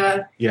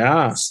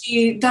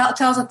 She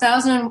tells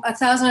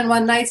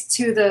 1,001 nights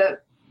to the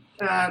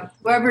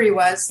whoever he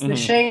was, the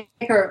sheikh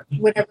or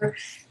whatever,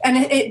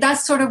 and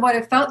that's sort of what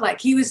it felt like.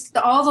 He was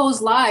all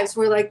those lives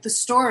were like the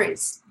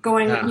stories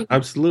going. Yeah,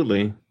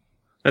 absolutely,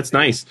 that's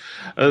nice.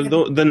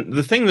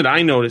 The thing that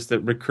I noticed that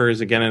recurs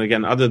again and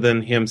again, other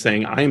than him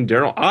saying "I am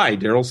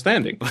Daryl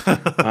Standing,"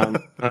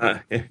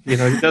 he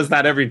does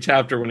that every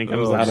chapter when he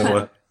comes out of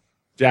a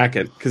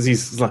jacket because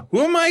he's like,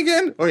 "Who am I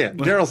again?" Oh yeah,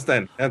 Daryl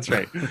Standing. That's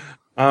right.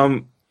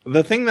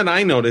 The thing that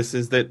I notice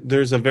is that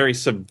there's a very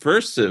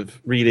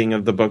subversive reading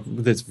of the book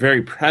that's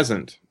very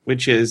present,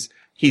 which is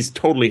he's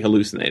totally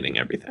hallucinating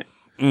everything.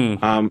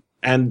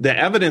 And the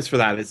evidence for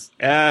that is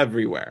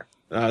everywhere.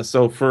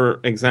 So,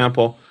 for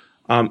example,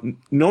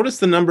 notice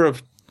the number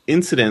of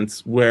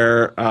incidents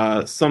where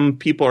some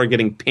people are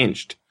getting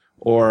pinched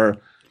or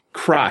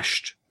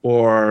crushed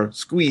or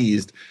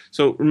squeezed.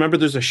 So, remember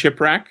there's a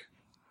shipwreck?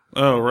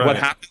 Oh, right. What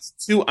happens?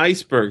 Two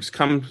icebergs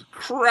come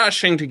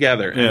crushing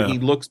together, and he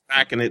looks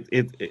back, and it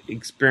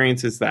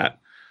experiences that.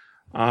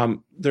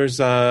 There's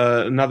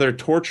another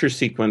torture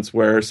sequence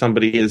where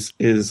somebody is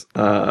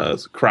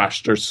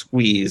crushed or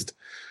squeezed,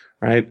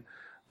 right?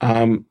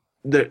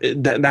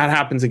 That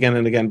happens again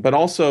and again. But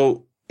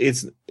also,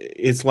 it's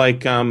like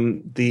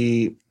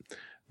the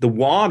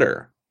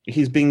water.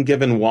 He's being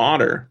given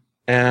water,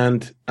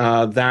 and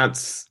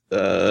that's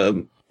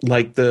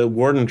like the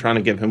warden trying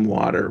to give him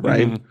water,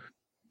 right? Mm-hmm.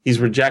 He's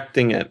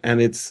rejecting it,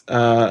 and it's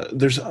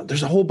there's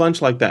a whole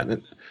bunch like that.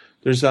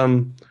 There's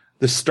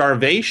the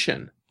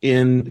starvation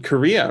in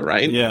Korea,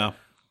 right? Yeah.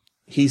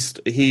 He's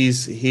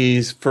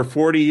for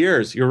 40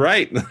 years. You're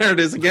right. There it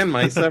is again,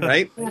 Maisa,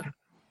 right?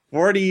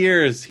 40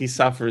 years he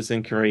suffers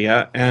in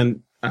Korea,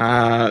 and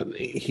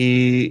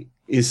he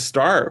is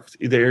starved.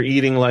 They're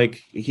eating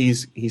like he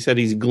said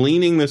he's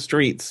gleaning the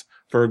streets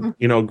for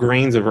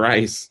grains of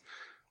rice.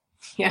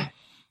 Yeah.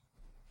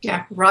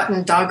 Yeah,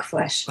 rotten dog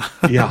flesh.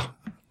 Yeah.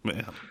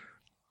 Man.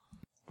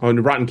 Oh,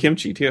 and rotten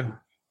kimchi too.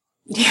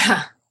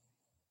 Yeah.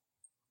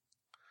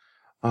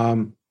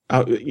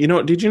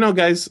 Did you know,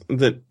 guys,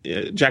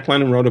 that Jack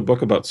London wrote a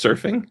book about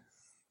surfing?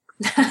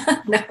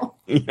 No.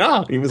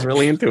 Yeah, he was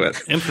really into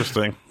it.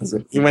 Interesting.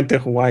 He went to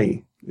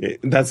Hawaii.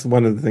 That's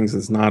one of the things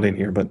that's not in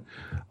here, but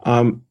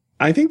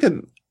I think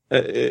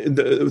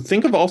that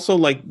think of also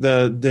like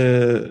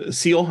the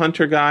seal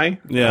hunter guy.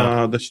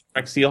 Yeah. The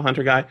shipwreck seal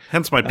hunter guy.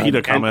 Hence my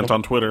PETA comment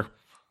on Twitter.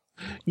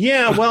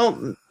 Yeah,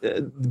 well,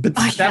 but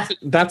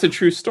that's a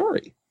true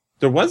story.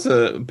 There was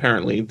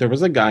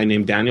a guy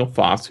named Daniel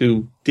Foss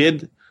who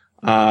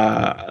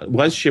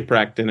was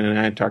shipwrecked in an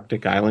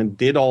Antarctic island,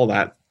 did all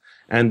that,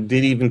 and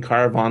did even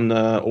carve on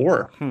the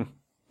ore.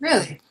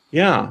 Really?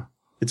 Yeah,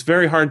 it's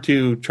very hard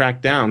to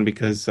track down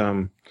because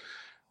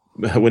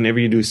whenever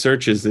you do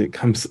searches,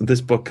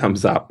 this book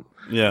comes up.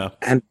 Yeah,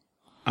 and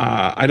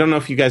I don't know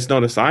if you guys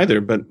notice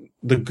either, but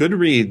the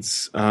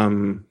Goodreads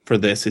for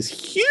this is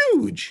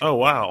huge. Oh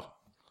wow!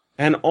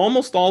 And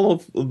almost all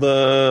of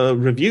the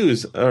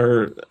reviews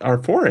are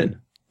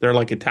foreign. They're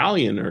like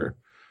Italian or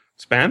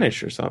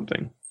Spanish or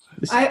something.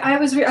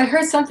 I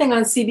heard something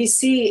on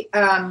CBC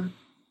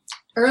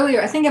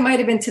earlier. I think it might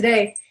have been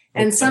today.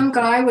 And some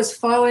guy was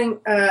following.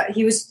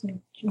 He was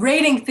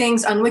rating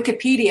things on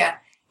Wikipedia,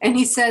 and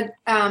he said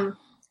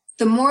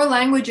the more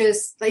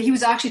languages. Like he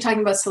was actually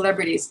talking about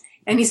celebrities,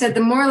 and he said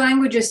the more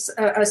languages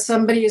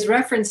somebody is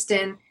referenced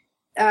in,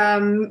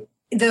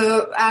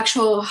 the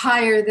actual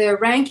higher their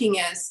ranking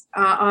is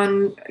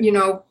on,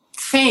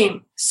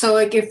 fame. So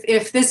like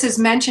if this is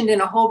mentioned in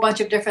a whole bunch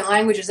of different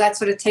languages, that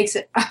sort of takes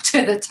it up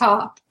to the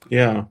top.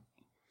 Yeah.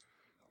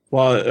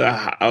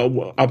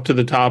 Well, up to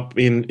the top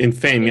in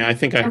fame. Yeah, I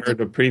think I heard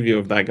a preview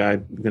of that guy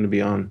going to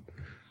be on.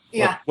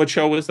 Yeah. What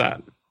show was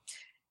that?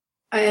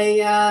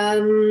 I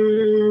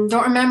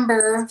don't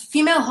remember.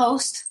 Female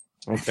host.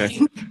 Okay.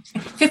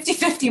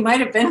 50-50 might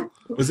have been.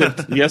 Was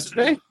it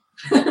yesterday?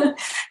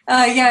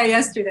 Yeah,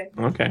 yesterday.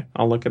 Okay,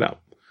 I'll look it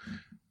up.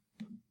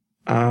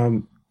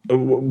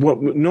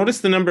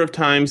 Notice the number of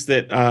times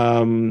that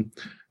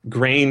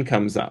grain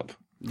comes up.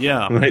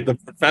 Yeah. Right, the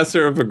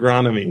professor of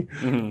agronomy.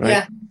 Mm-hmm. Right?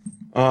 Yeah.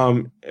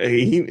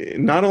 He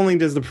not only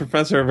does the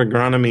professor of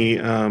agronomy,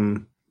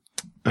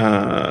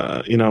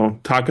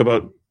 talk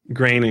about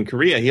grain in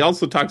Korea, he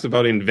also talks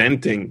about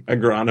inventing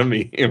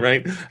agronomy,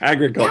 right?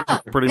 Agriculture. Yeah,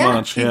 pretty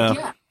much,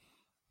 yeah.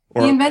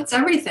 He invents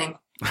everything.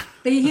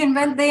 He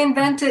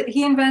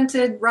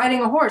invented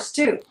riding a horse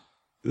too.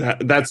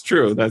 That's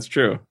true. That's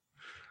true.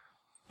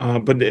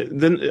 But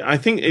then I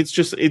think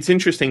it's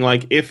interesting.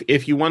 Like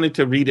if you wanted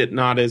to read it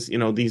not as,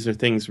 these are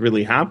things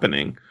really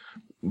happening,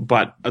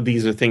 but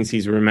these are things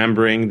he's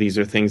remembering. These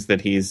are things that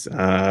he's,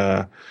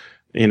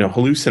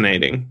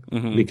 hallucinating,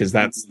 mm-hmm. because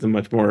that's the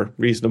much more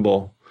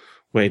reasonable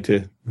way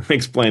to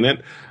explain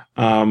it.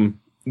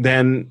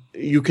 Then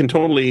you can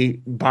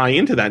totally buy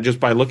into that just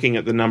by looking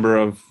at the number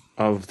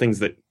of things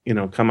that,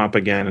 come up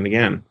again and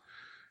again.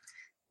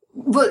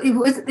 Well,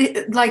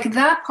 like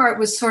that part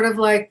was sort of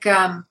like,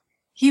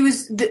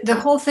 the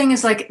whole thing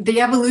is like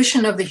the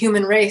evolution of the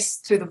human race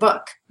through the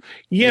book.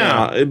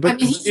 Yeah, but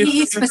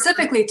he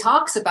specifically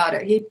talks about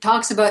it. He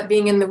talks about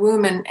being in the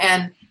womb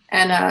and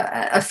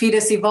a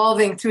fetus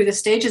evolving through the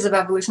stages of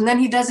evolution. Then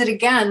he does it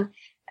again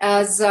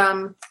as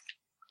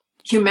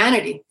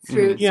humanity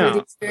through the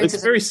experiences.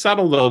 It's very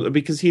subtle though,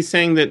 because he's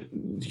saying that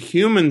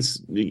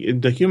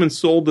the human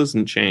soul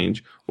doesn't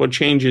change. What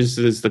changes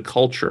is the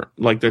culture.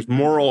 Like there's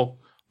moral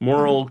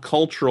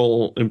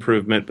cultural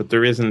improvement, but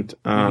there isn't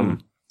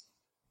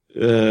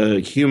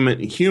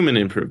human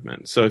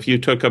improvement. So if you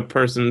took a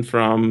person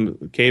from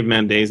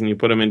caveman days and you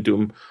put him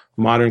into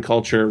modern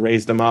culture,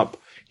 raised him up,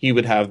 he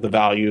would have the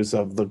values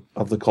of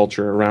the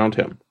culture around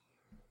him.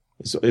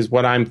 Is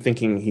what I'm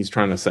thinking he's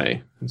trying to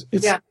say.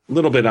 It's a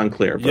little bit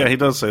unclear. But. Yeah, he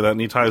does say that, and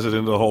he ties it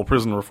into the whole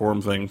prison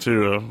reform thing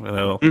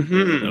too.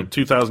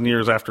 2,000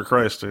 years after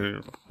Christ,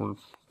 we're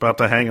about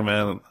to hang a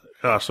man.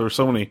 Gosh, there's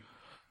so many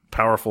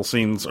powerful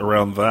scenes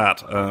around that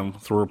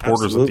through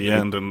reporters Absolutely. at the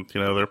end, and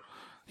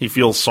he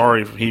feels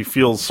sorry. He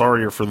feels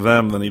sorrier for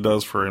them than he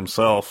does for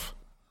himself.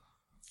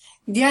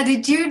 Yeah,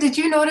 did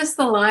you notice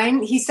the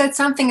line? He said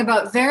something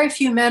about very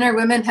few men or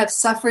women have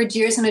suffered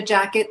years in a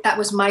jacket. That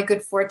was my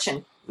good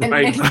fortune.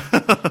 Right.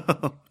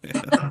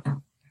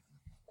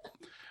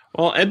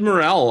 Well, Ed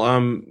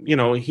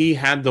Murrell, he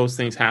had those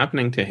things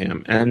happening to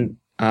him, and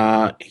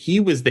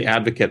he was the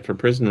advocate for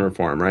prison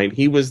reform, right?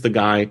 He was the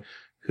guy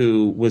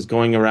who was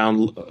going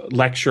around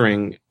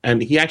lecturing,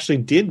 and he actually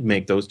did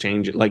make those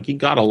changes. Like he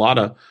got a lot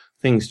of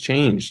things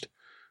changed.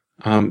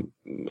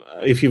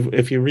 If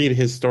you read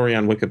his story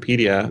on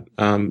Wikipedia,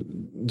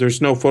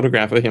 there's no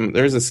photograph of him.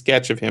 There's a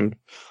sketch of him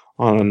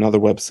on another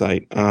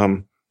website.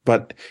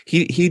 But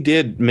he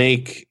did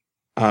make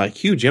a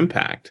huge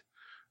impact.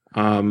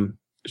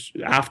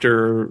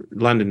 After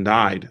London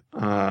died,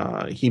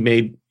 he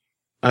made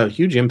a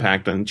huge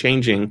impact on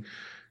changing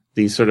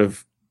these sort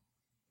of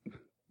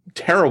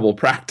terrible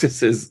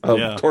practices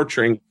of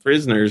torturing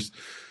prisoners.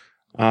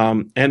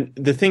 And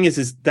the thing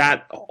is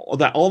that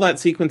all that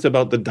sequence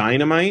about the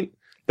dynamite,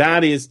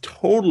 that is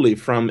totally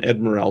from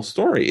Ed Murrell's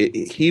story.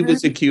 He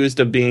was accused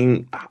of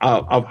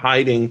of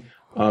hiding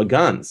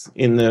guns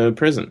in the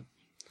prison.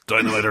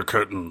 Dynamiter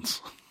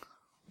curtains.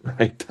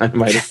 Right,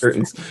 dynamiter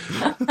curtains.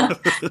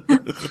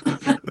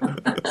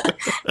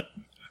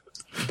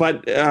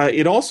 But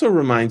it also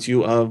reminds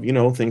you of,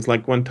 things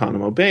like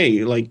Guantanamo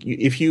Bay. Like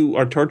if you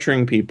are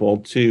torturing people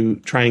to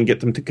try and get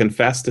them to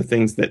confess to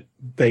things that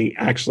they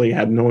actually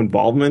had no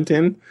involvement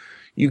in,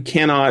 you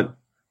cannot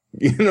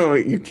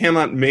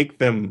make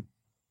them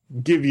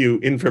give you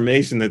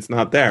information that's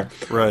not there.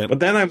 Right. But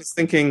then I was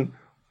thinking,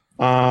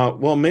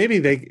 well, maybe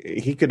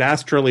he could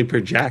astrally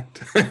project,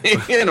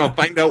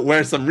 find out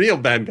where some real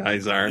bad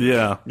guys are.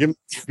 Yeah. Give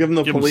them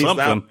the police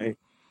that way.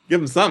 Give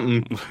them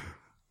something.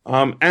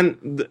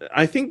 And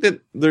I think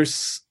that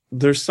there's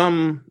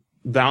some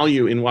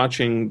value in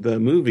watching the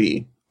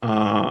movie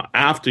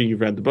after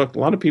you've read the book. A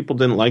lot of people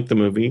didn't like the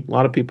movie. A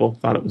lot of people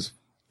thought it was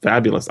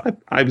fabulous.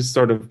 I was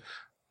sort of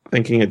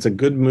thinking it's a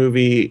good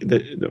movie.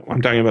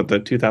 I'm talking about the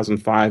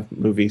 2005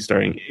 movie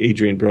starring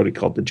Adrian Brody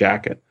called The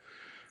Jacket.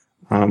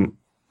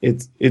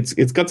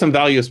 It's got some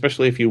value,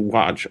 especially if you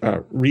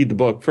read the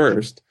book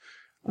first,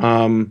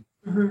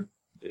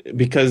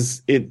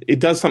 because it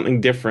does something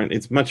different.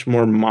 It's much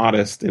more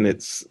modest in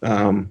its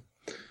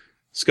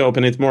scope,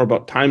 and it's more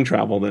about time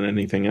travel than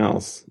anything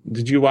else.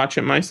 Did you watch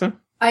it, Maisa?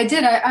 I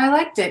did. I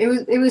liked it.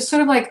 It was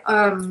sort of like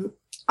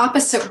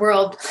opposite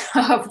world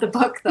of the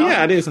book, though.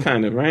 Yeah, it is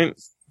kind of, right?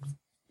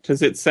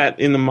 because it's set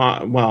in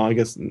I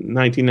guess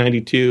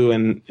 1992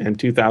 and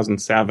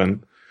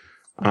 2007.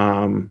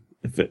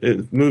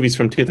 Movies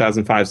from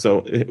 2005, so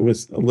it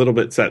was a little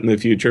bit set in the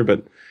future, but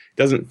it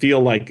doesn't feel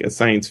like a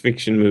science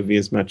fiction movie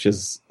as much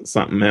as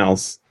something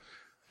else.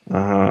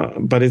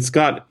 But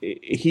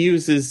he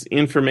uses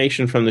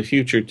information from the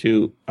future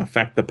to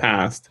affect the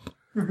past.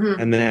 Mm-hmm.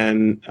 And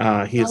then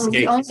he escapes.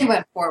 He only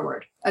went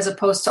forward as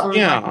opposed to only.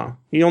 Yeah,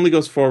 he only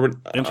goes forward.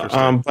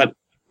 Interesting.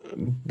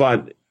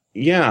 But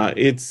yeah,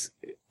 it's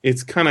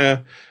kind of,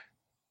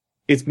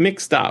 it's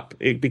mixed up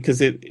because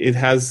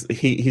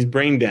he's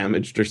brain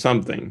damaged or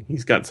something.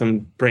 He's got some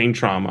brain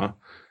trauma,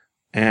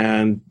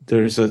 and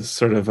there's a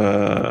sort of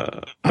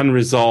a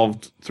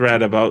unresolved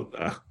thread about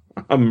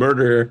a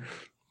murder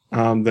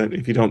that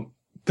if you don't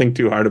think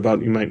too hard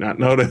about, you might not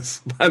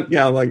notice. But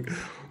yeah, like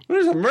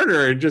there's a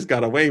murderer who just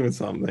got away with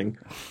something.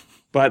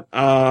 But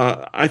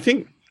I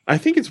think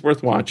it's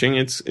worth watching.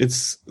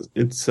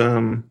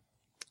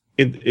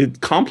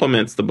 It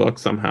complements the book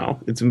somehow.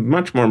 It's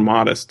much more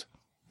modest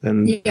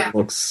than the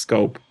book's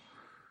scope.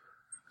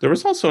 There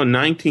was also a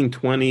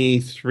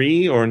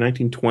 1923 or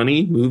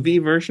 1920 movie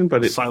version,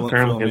 but it silent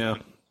apparently film,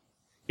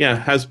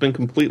 has been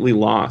completely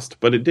lost.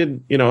 But it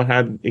did,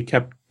 it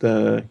kept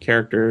the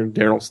character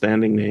Daryl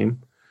Standing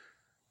name.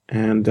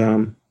 And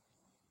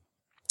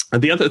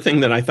the other thing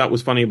that I thought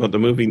was funny about the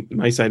movie,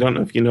 Mice, I don't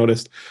know if you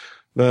noticed,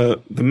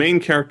 the main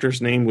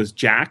character's name was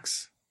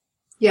Jax.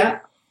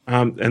 Yeah.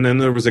 And then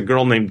there was a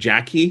girl named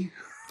Jackie.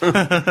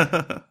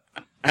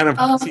 And of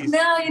course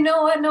no, you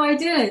know what? No, I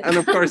didn't. And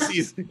of course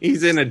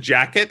he's in a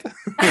jacket.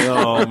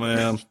 Oh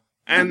man!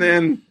 And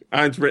then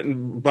it's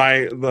written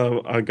by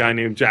a guy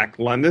named Jack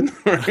London.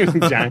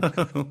 Jack.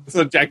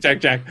 So Jack.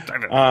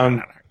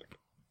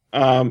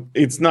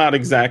 It's not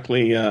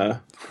exactly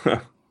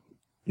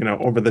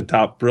over the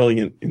top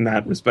brilliant in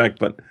that respect,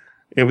 but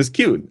it was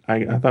cute.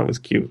 I thought it was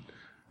cute.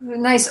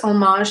 Nice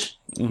homage.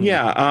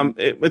 Yeah,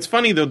 it's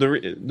funny though.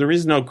 There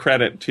is no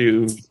credit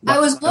to. I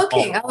was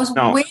looking. I was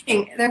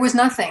waiting. There was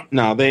nothing.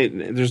 No,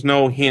 there's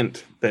no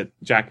hint that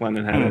Jack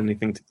London had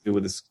anything to do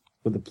with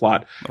the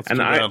plot. That's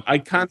and I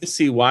kind of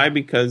see why,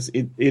 because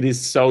it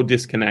is so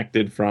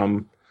disconnected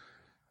from.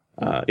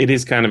 It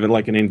is kind of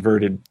like an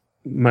inverted,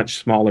 much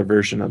smaller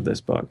version of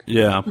this book.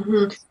 Yeah.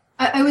 Mm-hmm.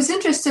 I was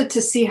interested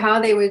to see how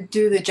they would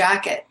do the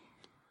jacket.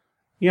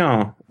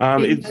 Yeah,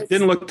 it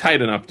didn't look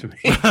tight enough to me.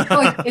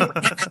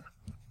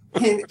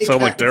 So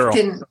like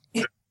Daryl.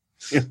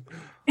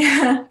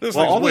 Yeah. Well,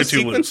 all the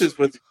sequences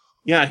with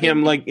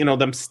him, like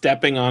them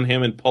stepping on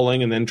him and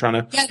pulling, and then trying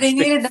to. Yeah, they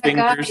needed that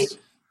guy,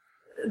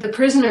 the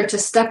prisoner, to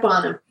step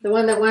on him. The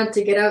one that wanted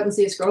to get out and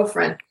see his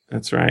girlfriend.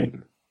 That's right.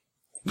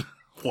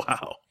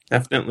 Wow.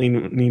 Definitely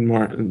need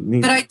more.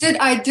 But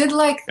I did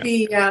like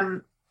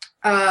the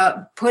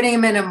putting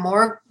him in a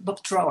morgue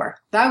book drawer.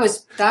 That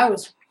was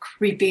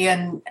creepy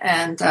and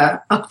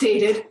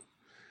updated.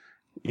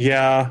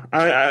 Yeah,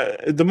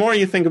 the more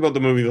you think about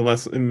the movie, the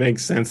less it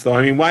makes sense. Though,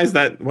 I mean, why is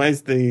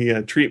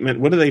the treatment?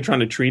 What are they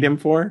trying to treat him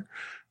for?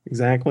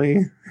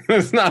 Exactly,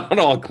 it's not at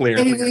all clear.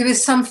 It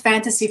was some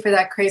fantasy for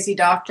that crazy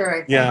doctor. I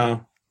think.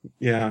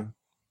 Yeah,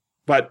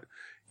 but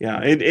yeah,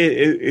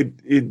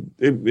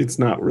 it's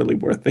not really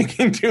worth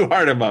thinking too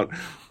hard about.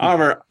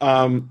 However,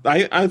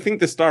 I think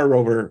the Star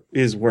Rover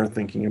is worth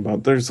thinking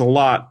about. There's a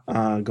lot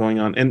going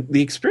on, and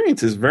the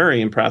experience is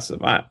very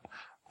impressive. I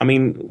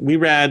mean, we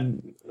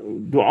read.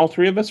 Do all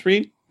three of us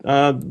read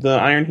the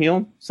Iron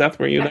Heel? Seth,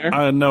 were you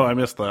there? No, I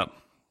missed that.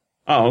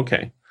 Oh,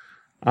 okay.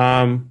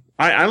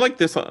 I like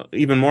this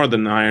even more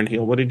than the Iron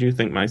Heel. What did you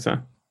think,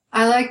 Misa?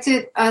 I liked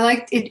it.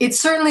 It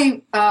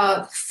certainly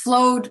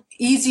flowed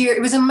easier.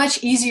 It was a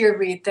much easier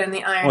read than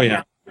the Iron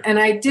Heel. And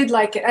I did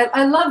like it.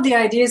 I love the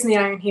ideas in the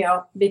Iron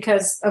Heel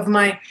because of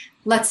my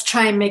let's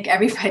try and make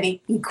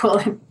everybody equal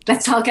and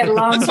let's all get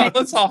along.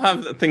 let's all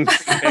have things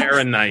fair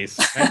and nice.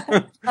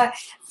 Fair.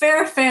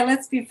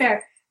 Let's be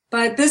fair.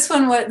 But this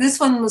one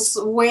was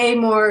way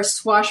more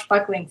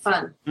swashbuckling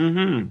fun.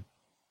 Mm-hmm.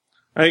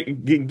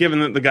 Given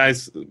that the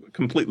guy's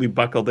completely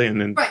buckled in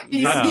and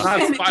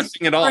not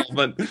splashing at all,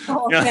 but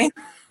yeah.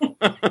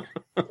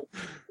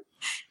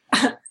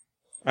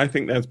 I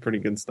think that's pretty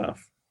good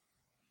stuff.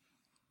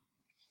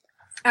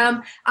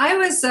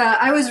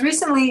 I was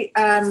recently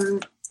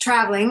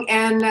traveling,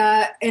 and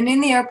in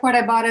the airport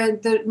I bought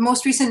the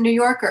most recent New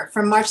Yorker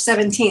from March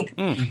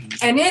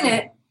 17th, and in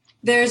it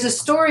there's a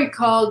story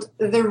called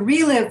The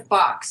Relive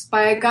Box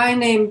by a guy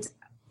named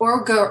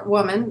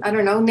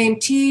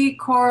named T.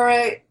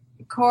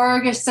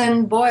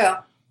 Corgerson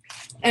Boyle.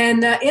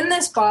 And in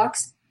this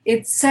box,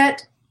 it's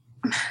set,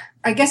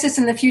 I guess it's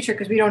in the future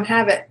because we don't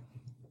have it.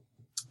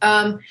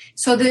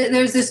 So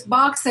there's this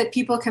box that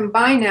people can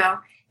buy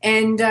now,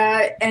 and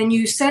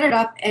you set it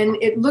up, and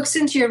it looks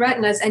into your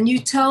retinas, and you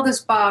tell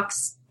this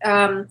box,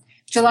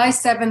 July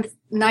 7th,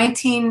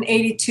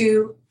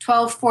 1982,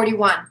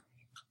 12:41.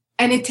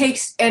 And it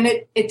takes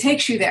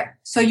you there.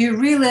 So you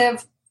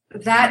relive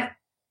that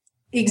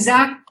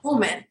exact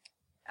moment.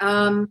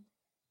 Are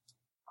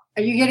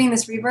you getting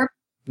this reverb?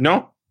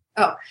 No.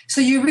 Oh, so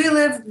you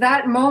relive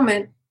that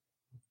moment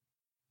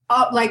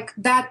like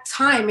that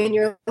time in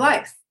your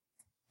life.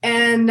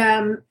 And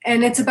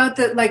it's about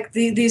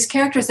these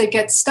characters that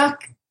get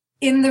stuck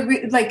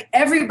in like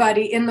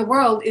everybody in the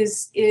world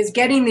is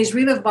getting these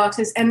relive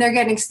boxes, and they're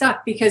getting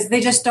stuck because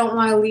they just don't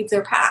want to leave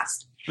their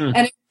past. And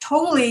it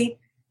totally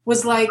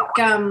was like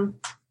a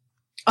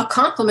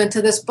compliment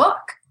to this book,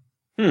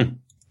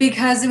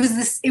 because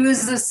it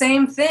was the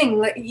same thing.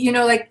 Like,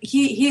 like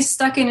he's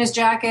stuck in his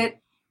jacket,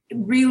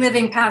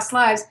 reliving past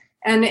lives,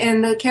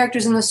 and the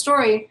characters in the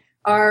story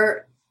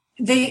are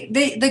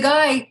the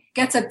guy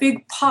gets a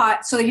big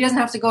pot so that he doesn't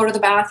have to go to the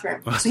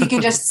bathroom, so he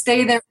can just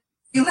stay there,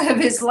 relive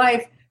his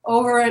life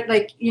over it,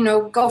 like,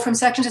 go from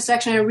section to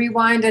section and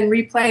rewind and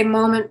replay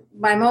moment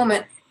by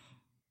moment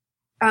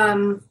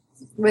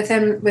with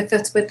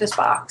this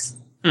box.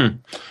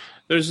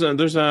 There's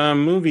a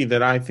movie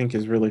that I think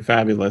is really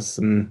fabulous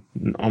and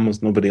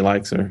almost nobody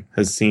likes or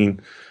has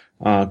seen,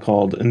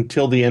 called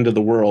Until the End of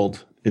the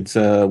World. It's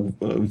a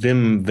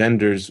Wim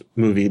Wenders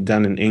movie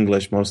done in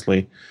English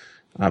mostly.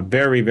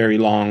 Very, very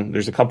long.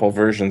 There's a couple of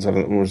versions of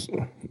it. It was,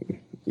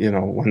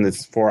 one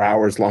that's 4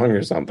 hours long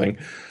or something.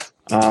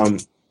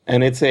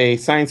 And it's a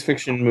science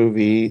fiction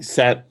movie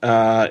set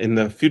in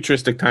the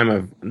futuristic time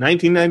of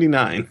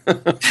 1999.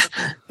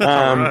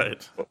 All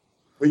right.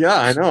 Yeah,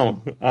 I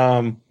know.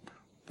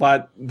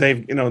 But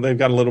they've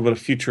got a little bit of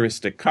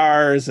futuristic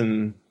cars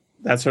and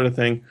that sort of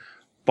thing.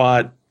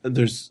 But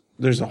there's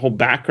a whole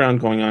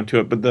background going on to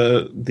it. But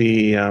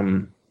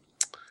the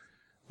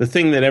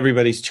thing that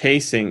everybody's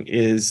chasing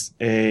is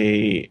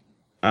a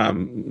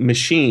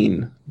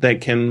machine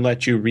that can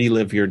let you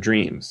relive your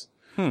dreams.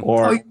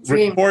 Or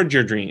record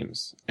your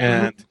dreams.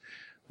 And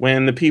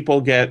when the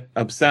people get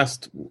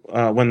obsessed,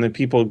 when the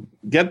people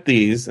get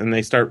these and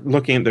they start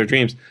looking at their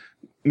dreams,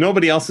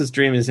 nobody else's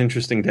dream is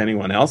interesting to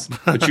anyone else,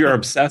 but you're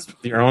obsessed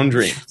with your own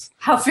dreams.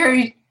 How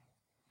very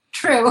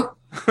true.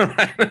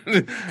 Right?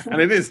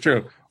 And it is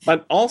true.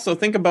 But also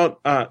think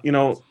about,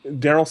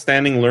 Daryl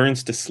Standing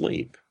learns to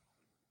sleep,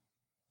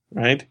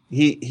 right?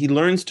 He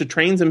learns to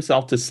train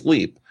himself to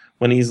sleep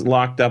when he's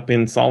locked up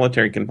in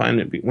solitary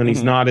confinement, when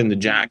he's not in the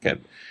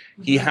jacket.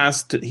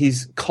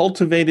 He's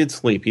cultivated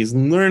sleep. He's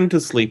learned to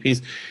sleep.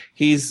 He's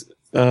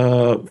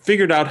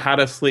figured out how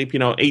to sleep,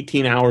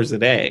 18 hours a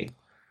day,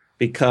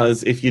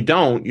 because if you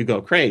don't, you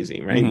go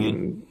crazy, right?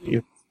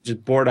 You're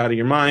just bored out of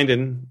your mind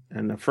and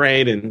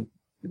afraid and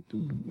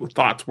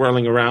thoughts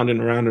whirling around and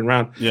around and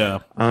around. Yeah.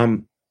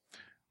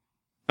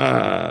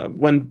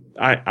 When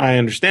I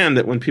understand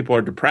that when people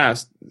are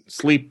depressed,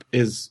 sleep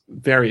is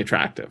very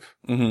attractive.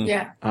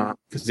 Yeah.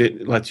 Because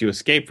it lets you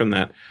escape from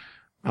that.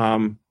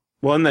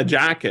 Well, in the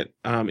jacket,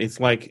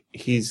 it's like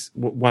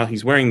while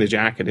he's wearing the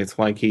jacket, it's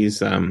like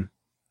he's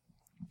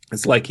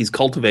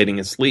cultivating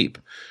his sleep.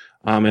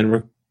 I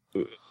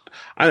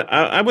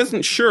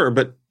wasn't sure,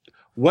 but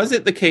was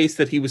it the case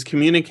that he was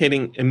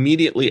communicating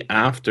immediately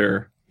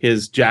after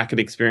his jacket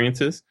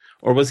experiences,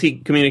 or was he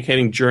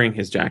communicating during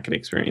his jacket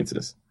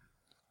experiences?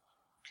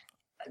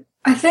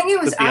 I think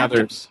it was after.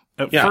 Others.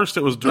 At first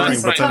it was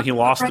during, but then he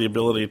lost the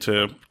ability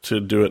to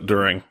do it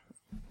during.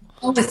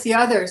 Oh, with the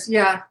others,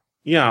 yeah.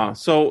 Yeah,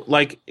 so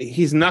like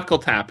he's knuckle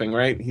tapping,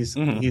 right? He's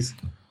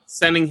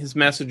sending his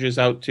messages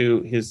out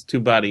to his two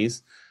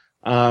buddies,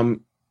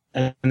 and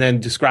then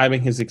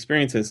describing his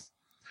experiences.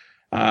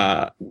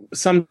 At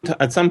some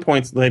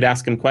points they'd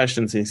ask him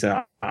questions, and he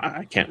said,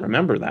 "I can't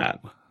remember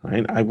that.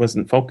 Right? I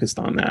wasn't focused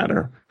on that,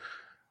 or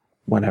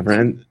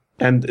whatever."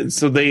 And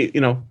so they,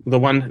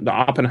 the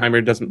Oppenheimer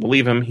doesn't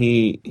believe him.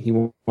 He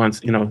wants,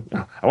 I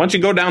want you to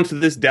go down to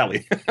this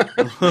deli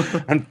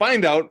and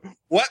find out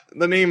what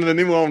the name of the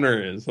new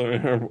owner is,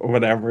 or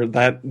whatever.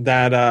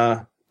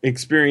 That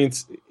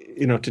experience,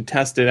 to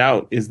test it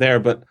out is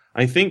there. But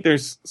I think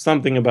there's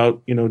something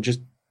about, just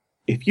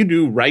if you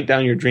do write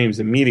down your dreams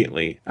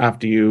immediately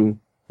after you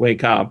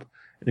wake up,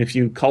 and if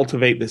you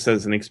cultivate this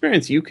as an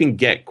experience, you can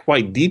get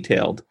quite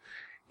detailed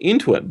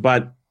into it.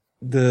 But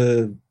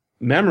the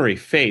memory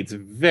fades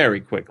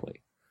very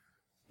quickly.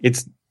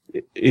 It's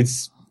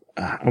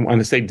I want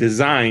to say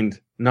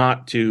designed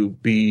not to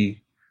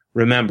be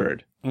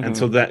remembered, and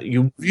so that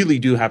you really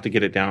do have to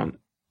get it down.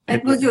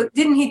 And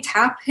didn't he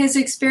tap his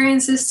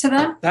experiences to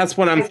them? That's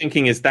what I'm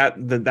thinking. Is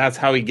that's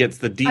how he gets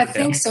the detail? I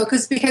think so,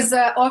 because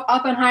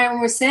Oppenheimer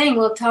was saying,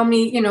 "Well, tell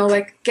me,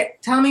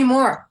 tell me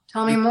more,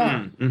 tell me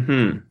more."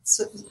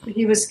 So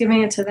he was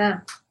giving it to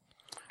them.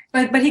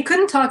 But he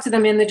couldn't talk to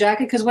them in the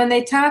jacket, because when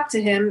they tapped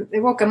to him, they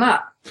woke him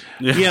up.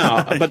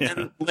 Yeah, but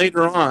then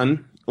later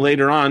on,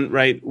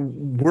 right?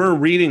 We're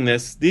reading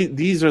this.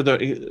 These are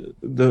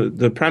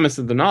the premise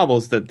of the novel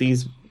is that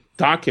these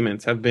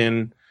documents have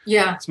been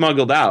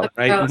smuggled out,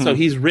 right? So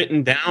he's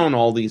written down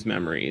all these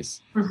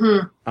memories.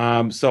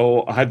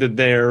 So either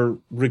they're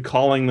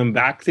recalling them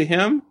back to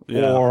him,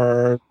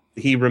 or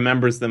he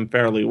remembers them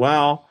fairly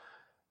well.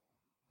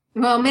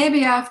 Well,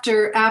 maybe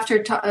after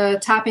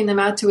tapping them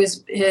out to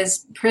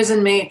his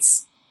prison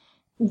mates,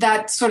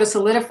 that sort of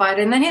solidified,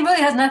 and then he really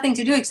has nothing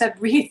to do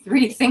except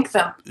rethink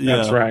them. Yeah.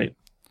 That's right.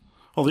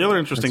 Well, the other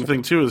interesting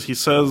thing too is he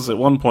says at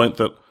one point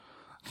that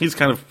he's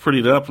kind of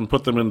prettied up and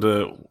put them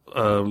into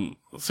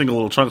single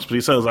little chunks. But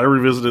he says, I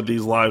revisited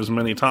these lives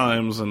many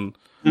times and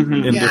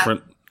in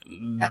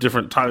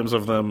different times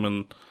of them,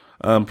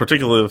 and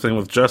particularly the thing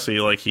with Jesse,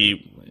 like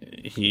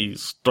he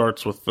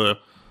starts with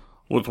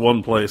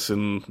one place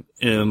in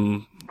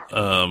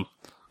the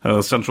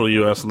central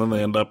U.S. and then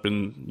they end up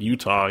in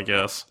Utah, I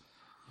guess.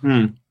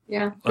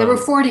 Yeah, there were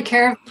 40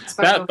 caravans.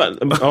 Yeah. By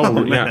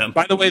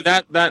the way,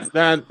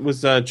 that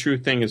was a true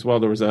thing as well.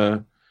 There was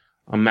a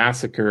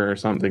massacre or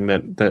something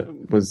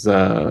that was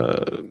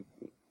that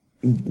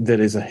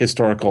is a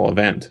historical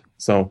event.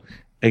 So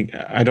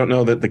I don't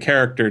know that the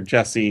character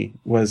Jesse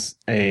was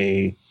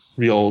a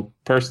real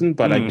person,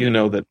 but I do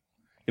know that,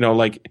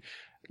 like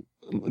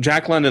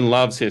Jack London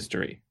loves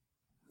history.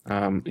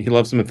 He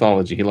loves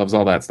mythology. He loves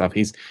all that stuff.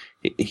 He's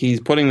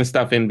putting the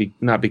stuff in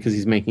not because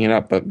he's making it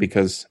up, but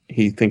because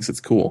he thinks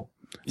it's cool.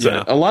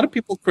 So a lot of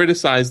people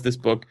criticize this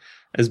book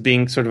as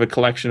being sort of a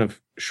collection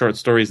of short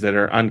stories that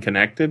are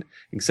unconnected,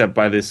 except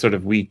by this sort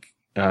of weak.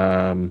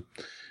 They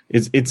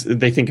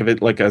think of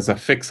it like as a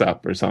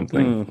fix-up or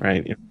something,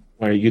 right?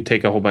 Where you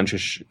take a whole bunch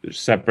of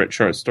separate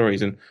short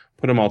stories and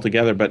put them all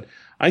together. But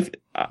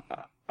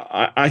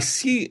I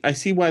see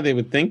why they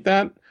would think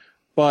that,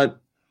 but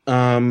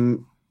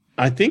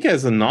I think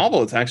as a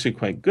novel, it's actually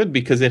quite good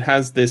because it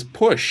has this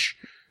push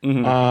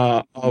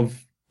of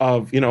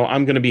I'm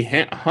going to be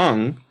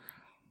hung,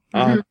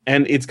 and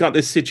it's got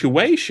this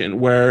situation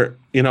where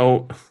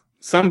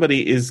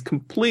somebody is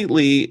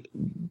completely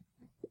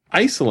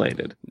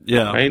isolated,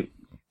 right,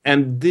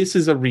 and this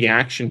is a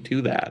reaction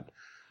to that,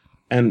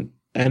 and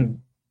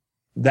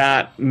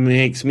that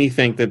makes me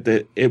think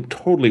that it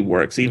totally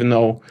works, even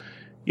though.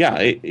 Yeah,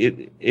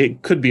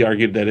 it could be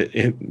argued that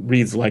it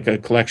reads like a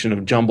collection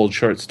of jumbled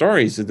short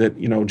stories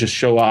that just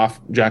show off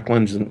Jack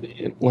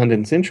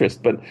London's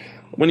interest. But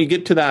when you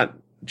get to that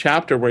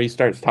chapter where he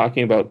starts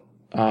talking about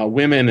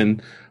women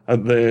and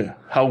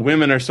how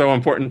women are so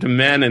important to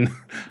men, and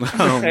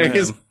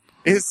his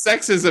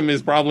sexism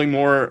is probably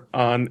more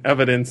on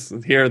evidence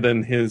here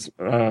than his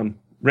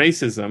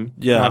racism.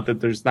 Yeah, not that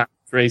there's not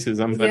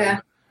racism,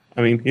 but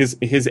I mean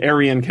his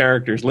Aryan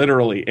characters,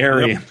 literally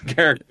Aryan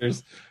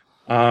characters.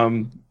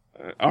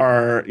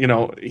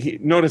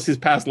 Notice his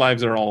past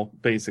lives are all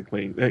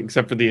basically,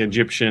 except for the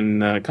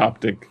Egyptian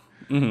Coptic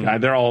guy,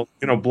 they're all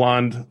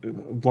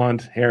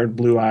blonde haired,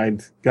 blue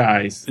eyed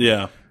guys.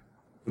 Yeah,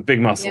 with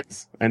big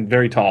muscles and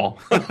very tall.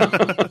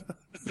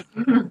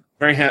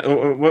 Very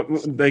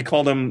what they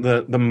called him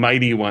the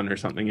mighty one or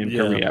something in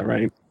Korea,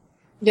 right?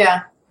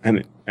 Yeah.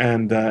 And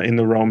in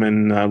the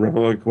Roman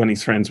Republic, when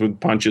he's friends with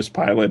Pontius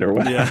Pilate or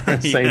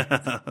whatever,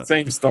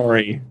 same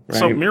story. Right?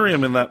 So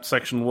Miriam in that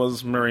section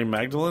was Mary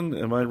Magdalene.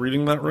 Am I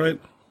reading that right?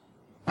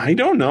 I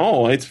don't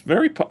know. It's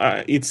very.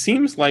 It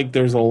seems like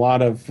there's a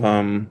lot of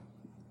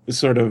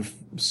sort of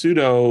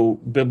pseudo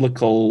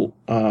biblical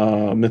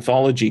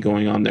mythology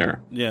going on there.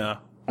 Yeah,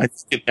 I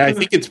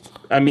think it's.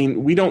 I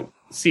mean, we don't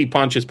see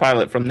Pontius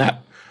Pilate from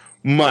that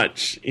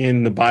much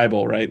in the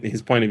Bible, right?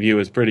 His point of view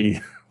is pretty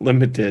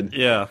limited.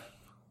 Yeah.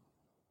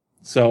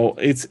 So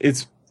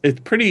it's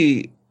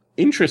pretty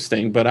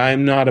interesting, but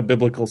I'm not a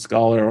biblical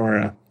scholar or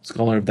a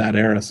scholar of that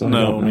era. So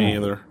no, me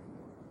either.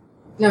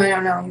 No, I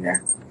don't know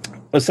either.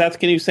 Well, Seth,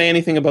 can you say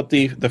anything about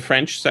the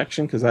French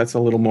section? Because that's a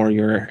little more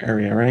your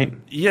area, right?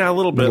 Yeah, a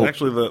little bit.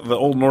 Actually, the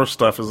Old Norse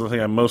stuff is the thing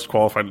I'm most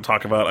qualified to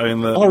talk about. I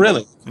mean,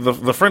 really?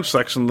 The French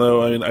section,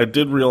 though, I mean, I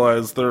did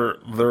realize there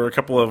are a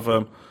couple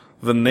of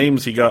the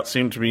names he got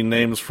seem to be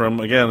names from,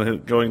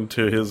 again, going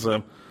to his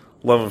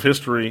love of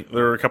history.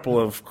 There are a couple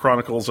of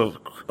chronicles of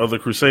the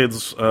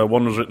Crusades.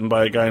 One was written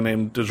by a guy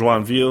named de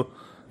Joinville,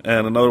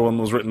 and another one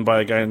was written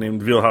by a guy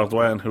named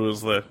Villehardouin, who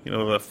is the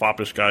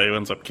foppish guy who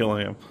ends up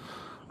killing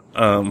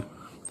him.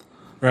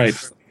 Right.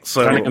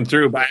 So running him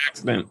through by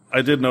accident.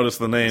 I did notice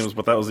the names,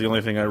 but that was the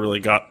only thing I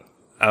really got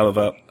out of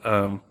that.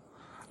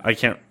 I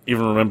can't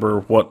even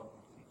remember what,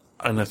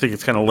 and I think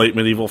it's kind of late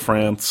medieval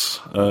France.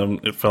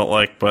 It felt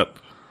like, but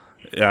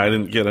yeah, I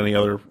didn't get any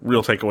other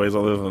real takeaways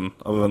other than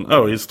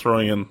he's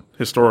throwing in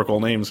historical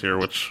names here,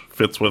 which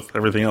fits with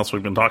everything else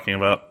we've been talking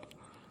about.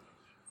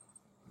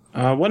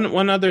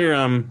 One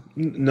other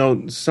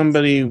note,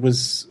 somebody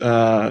was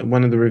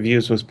one of the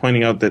reviews was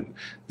pointing out that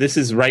this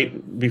is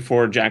right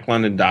before Jack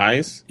London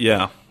dies.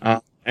 Yeah,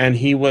 and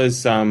he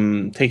was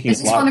taking.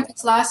 Is this one of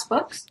his last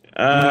books?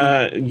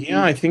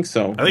 Yeah, I think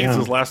so. I think it's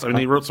his last. I mean,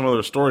 he wrote some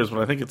other stories, but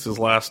I think it's his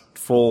last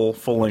full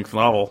length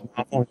novel.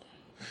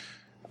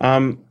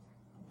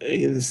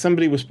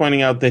 Somebody was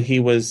pointing out that he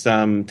was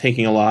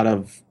taking a lot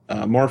of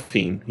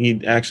morphine.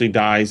 He actually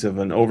dies of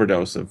an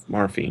overdose of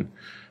morphine.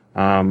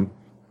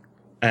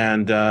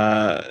 And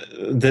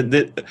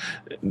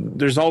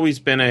there's always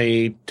been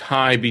a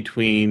tie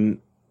between,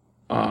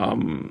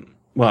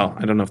 well,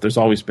 I don't know if there's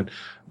always been.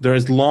 There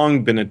has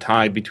long been a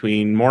tie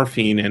between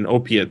morphine and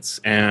opiates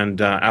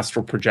and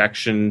astral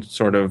projection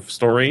sort of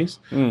stories.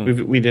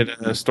 We did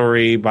a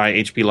story by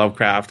H.P.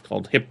 Lovecraft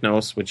called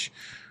Hypnos, which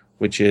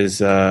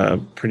is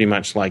pretty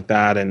much like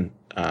that. And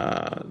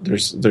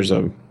there's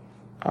a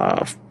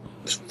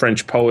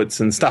French poets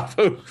and stuff.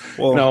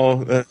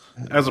 Well,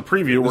 as a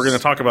preview, we're going to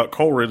talk about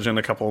Coleridge in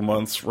a couple of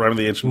months, Rhyme of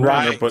the Ancient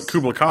Mariner, but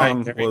Kubla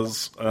Khan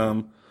was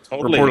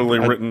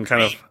reportedly written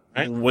kind of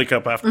wake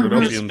up after an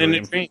opium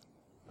dream.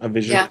 A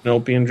vision of an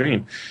opium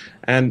dream.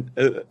 And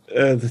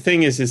the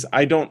thing is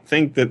I don't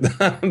think that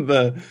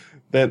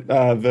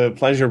the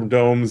pleasure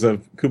domes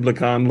of Kubla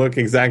Khan look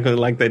exactly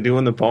like they do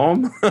in the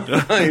poem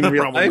in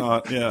real Probably life.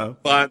 not, yeah.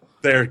 But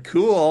they're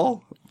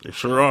cool. They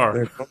sure are.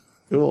 They're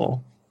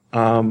cool.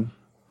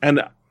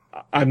 And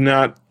I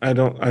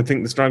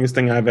think the strongest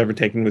thing I've ever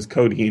taken was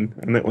codeine,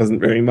 and it wasn't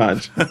very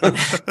much.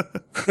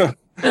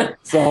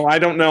 So I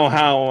don't know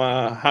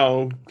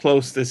how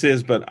close this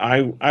is, but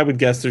I would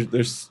guess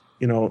there's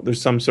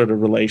some sort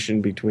of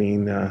relation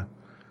between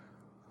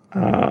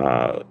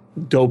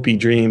dopey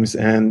dreams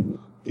and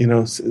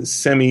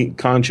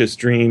semi-conscious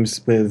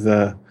dreams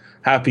with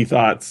happy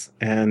thoughts,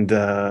 and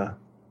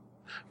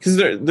because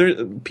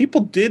there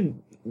people did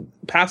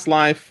past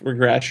life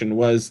regression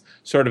was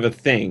sort of a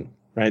thing,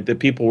 right? That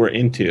people were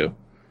into.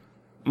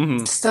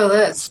 Mm-hmm. Still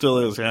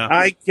is, yeah.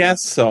 I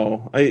guess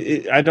so.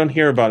 I don't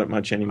hear about it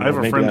much anymore. I have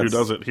a friend who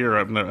does it here. I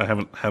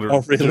haven't had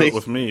her do it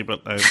with me,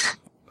 but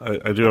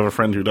I do have a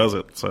friend who does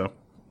it. So,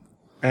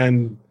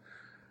 and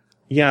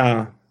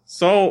yeah.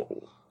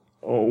 So,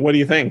 what do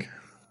you think?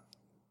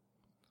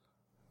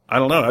 I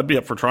don't know. I'd be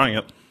up for trying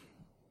it.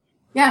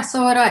 Yeah,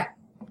 so would I.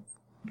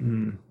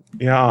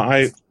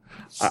 Yeah,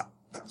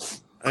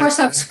 of course,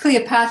 I was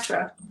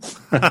Cleopatra,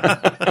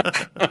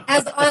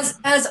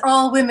 as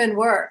all women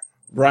were.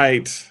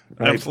 Right.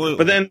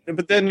 Absolutely.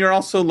 But then you're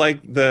also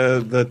like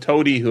the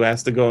toady who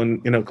has to go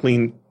and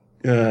clean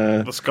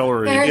the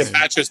scullery,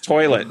 Cleopatra's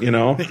toilet.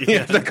 Yeah.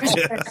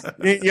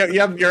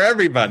 You're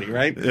everybody,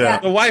 right? Yeah.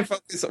 So why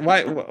focus?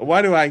 Why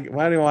do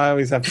I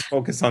always have to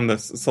focus on the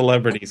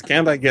celebrities?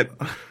 Can't I get?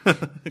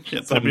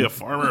 Can't I be a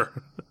farmer?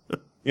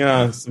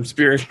 Some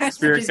spirit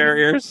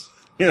carriers.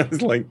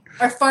 It's like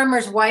our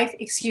farmer's wife.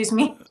 Excuse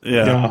me.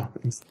 Yeah.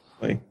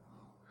 Exactly.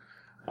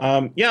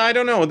 I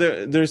don't know.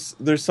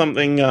 There's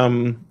something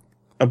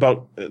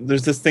about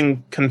there's this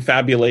thing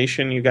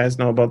confabulation. You guys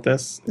know about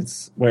this?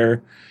 It's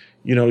where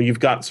you've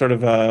got sort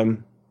of a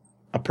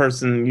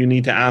person you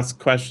need to ask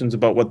questions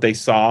about what they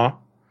saw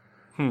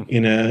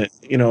in a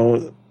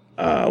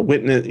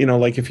witness.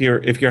 Like if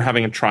you're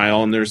having a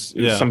trial and there's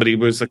somebody who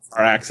was a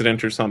car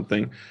accident or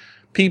something,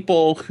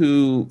 people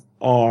who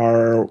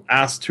are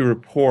asked to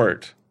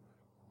report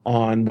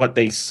on what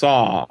they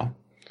saw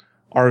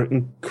are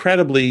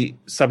incredibly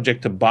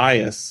subject to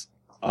bias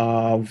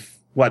of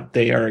what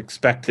they are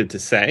expected to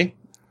say.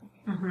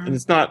 Mm-hmm. And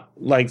it's not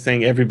like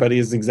saying everybody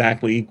is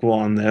exactly equal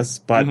on this,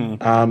 but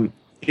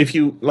if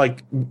you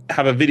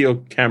have a video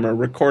camera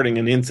recording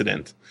an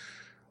incident,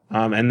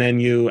 and then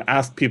you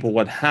ask people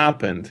what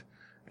happened,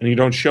 and you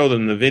don't show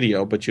them the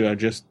video, but you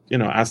just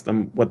ask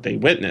them what they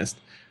witnessed,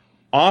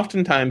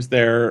 oftentimes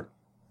their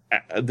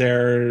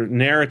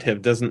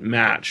narrative doesn't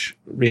match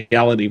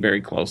reality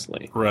very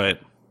closely. Right.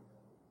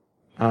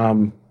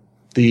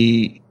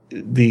 The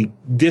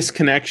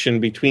disconnection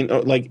between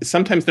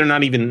sometimes they're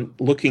not even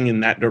looking in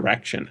that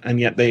direction, and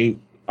yet they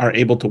are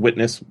able to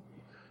witness,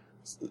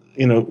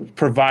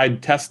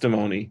 provide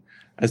testimony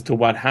as to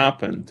what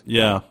happened.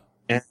 Yeah.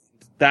 And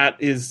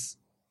it's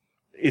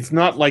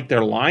not like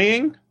they're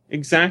lying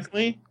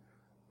exactly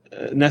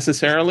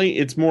necessarily.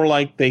 It's more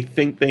like they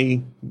think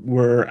they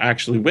were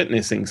actually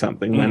witnessing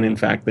something when in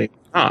fact they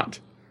were not.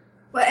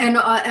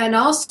 And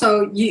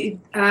also,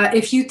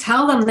 if you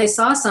tell them they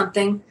saw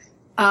something,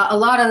 a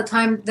lot of the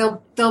time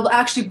they'll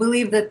actually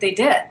believe that they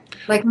did.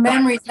 Like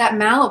memory's that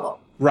malleable.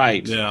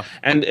 Right. Yeah.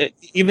 And it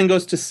even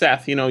goes to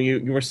Seth.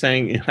 You were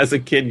saying as a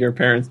kid your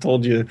parents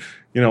told you,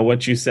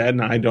 what you said,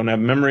 and I don't have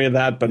a memory of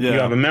that, but you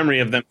have a memory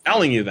of them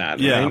telling you that.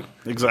 Yeah, right?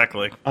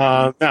 Exactly.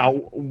 Now,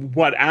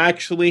 what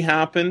actually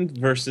happened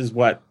versus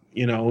what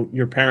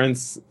your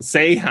parents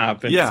say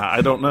happened. Yeah,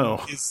 I don't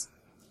know.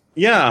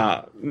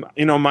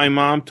 My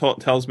mom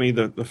tells me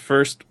that the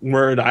first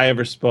word I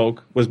ever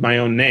spoke was my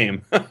own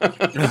name.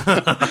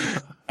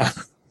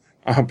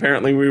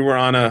 Apparently, we were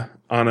on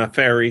a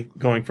ferry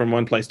going from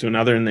one place to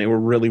another, and they were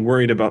really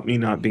worried about me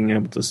not being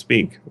able to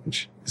speak,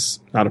 which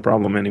is not a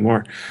problem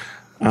anymore.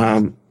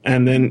 And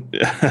then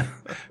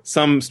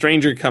some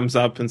stranger comes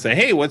up and say,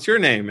 "Hey, what's your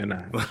name?" And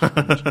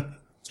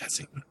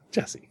Jesse.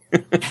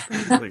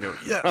 They go,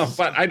 yes.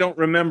 But I don't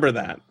remember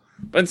that.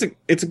 But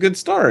it's a good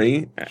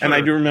story, and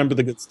I do remember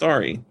the good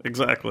story.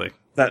 Exactly.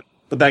 But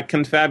that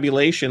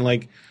confabulation,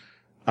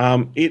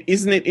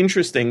 isn't it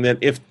interesting that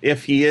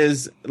if he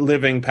is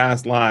living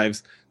past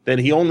lives, that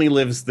he only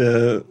lives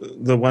the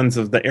ones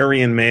of the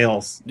Aryan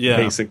males,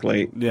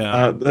 basically,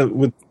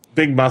 with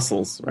big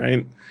muscles,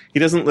 right? He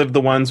doesn't live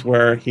the ones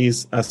where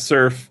he's a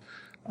serf,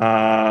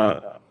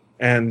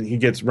 and he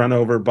gets run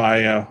over by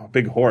a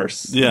big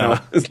horse.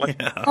 Yeah.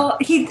 Well,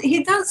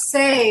 he does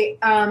say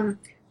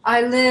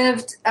I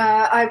lived.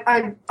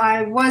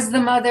 I was the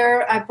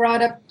mother. I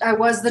brought up. I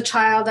was the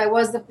child. I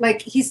was the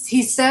like. He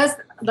says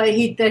that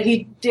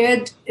he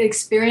did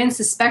experience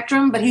the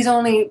spectrum, but he's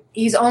only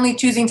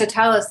choosing to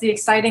tell us the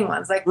exciting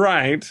ones. Like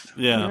right,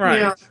 yeah, right.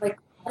 You know, like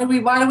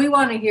why do we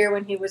want to hear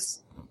when he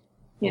was,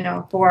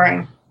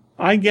 boring?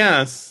 I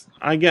guess.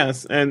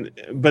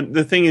 But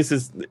the thing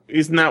is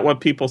isn't that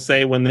what people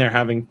say when they're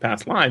having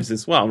past lives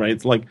as well, right?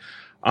 It's like,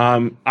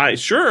 I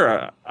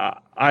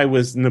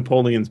was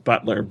Napoleon's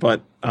butler,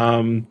 but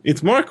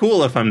it's more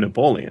cool if I'm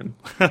Napoleon,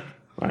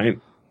 right?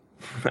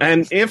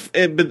 And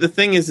but the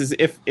thing is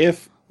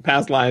if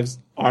past lives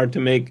are to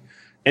make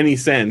any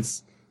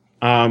sense,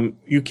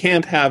 you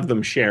can't have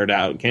them shared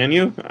out, can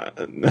you?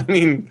 I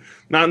mean,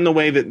 not in the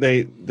way that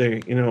they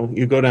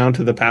you go down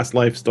to the past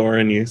life store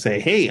and you say,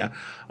 hey, I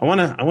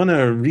want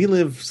to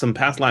relive some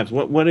past lives.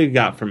 What do you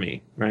got for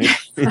me, right?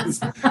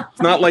 It's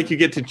not like you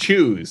get to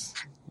choose.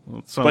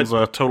 It sounds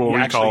Total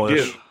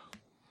Recall-ish.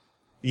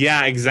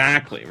 Yeah,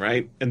 exactly,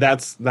 right? And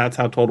that's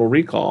how Total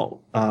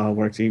Recall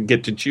works. You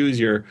get to choose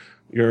your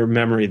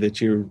memory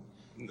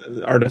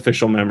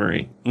artificial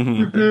memory.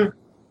 Mm-hmm.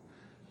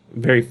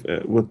 Mm-hmm. Very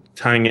we're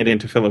tying it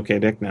into Philip K.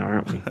 Dick now,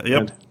 aren't we? Yep.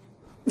 Good.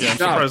 Yeah, I'm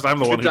surprised I'm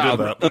the one who did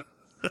that.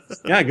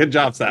 Yeah, good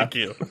job, Seth. Thank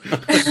you.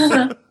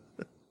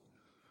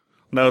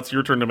 Now it's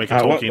your turn to make a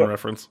Tolkien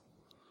reference.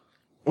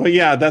 Well,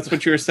 yeah, that's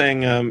what you were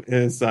saying.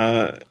 Is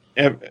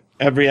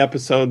every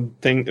episode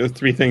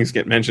three things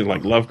get mentioned,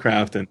 like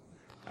Lovecraft and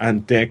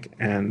Dick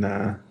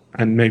and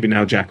maybe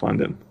now Jack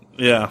London.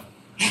 Yeah.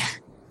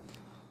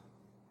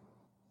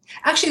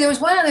 Actually, there was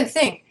one other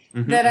thing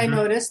that I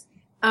noticed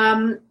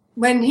when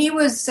the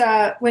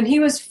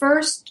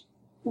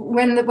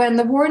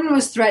warden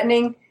was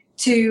threatening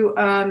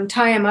to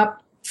tie him up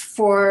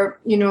for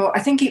I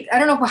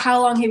don't know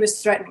how long he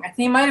was threatening. I think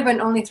he might have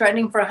been only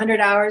threatening for 100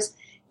 hours.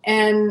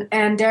 And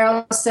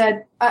Daryl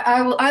said,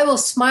 I will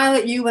smile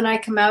at you when I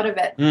come out of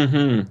it.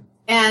 Mm-hmm.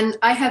 And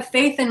I have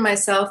faith in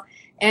myself.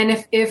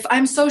 And if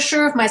I'm so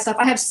sure of myself,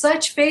 I have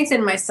such faith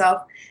in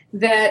myself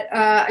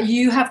that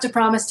you have to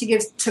promise to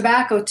give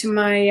tobacco to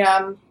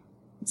my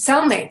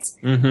cellmates.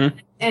 Mm-hmm.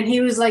 And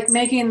he was like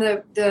making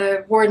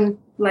the warden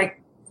like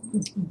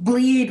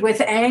bleed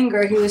with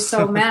anger. He was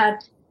so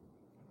mad.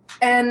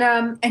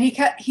 And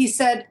he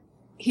said,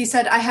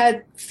 I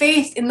had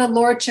faith in the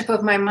lordship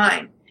of my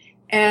mind.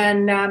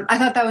 And I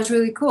thought that was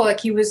really cool.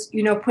 Like he was,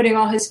 putting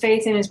all his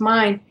faith in his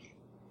mind.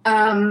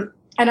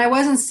 And I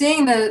wasn't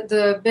seeing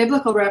the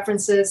biblical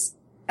references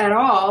at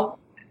all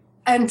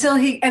until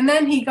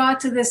then he got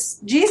to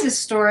this Jesus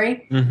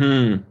story,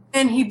 mm-hmm.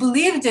 and he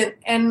believed it.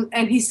 And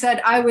he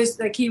said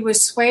he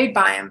was swayed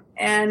by him.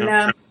 And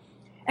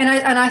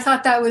I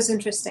thought that was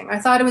interesting. I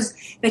thought it was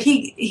that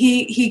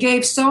he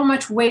gave so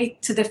much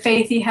weight to the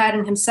faith he had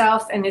in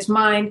himself and his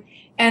mind.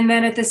 And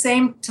then at the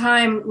same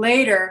time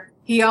later,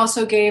 he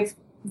also gave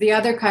the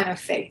other kind of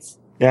faith.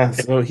 Yeah,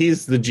 so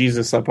he's the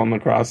Jesus up on the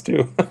cross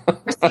too.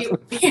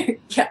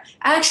 Yeah,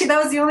 actually,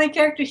 that was the only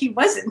character he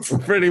wasn't.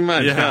 Pretty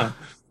much. Yeah.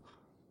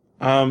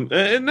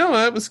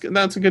 No,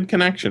 that's a good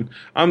connection.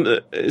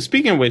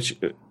 Speaking of which,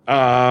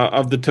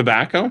 of the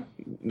tobacco,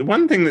 the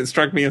one thing that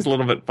struck me as a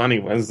little bit funny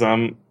was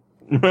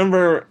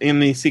remember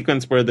in the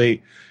sequence where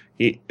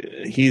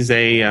he's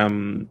a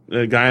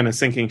guy on a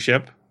sinking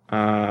ship.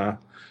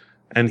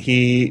 And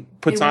he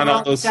puts on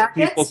all those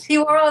jackets. He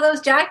wore all those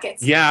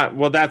jackets. Yeah,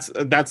 well, that's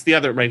the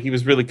other, right? He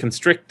was really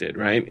constricted,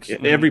 right?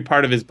 Mm-hmm. Every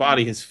part of his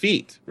body, his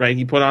feet, right?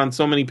 He put on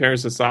so many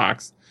pairs of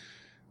socks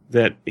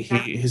that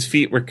his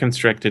feet were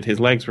constricted, his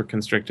legs were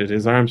constricted,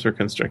 his arms were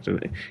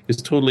constricted. He was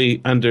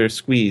totally under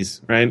squeeze,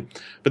 right?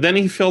 But then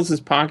he fills his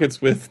pockets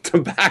with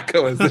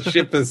tobacco as the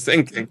ship is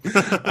sinking.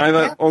 I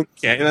thought,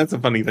 okay, that's a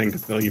funny thing to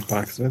fill your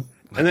pockets with.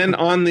 And then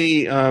on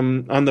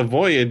the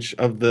voyage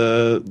of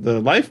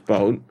the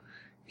lifeboat,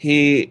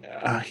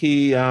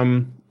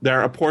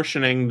 they're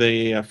apportioning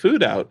the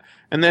food out,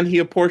 and then he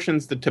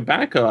apportions the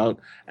tobacco out,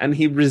 and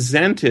he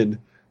resented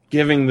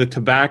giving the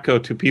tobacco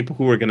to people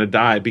who were going to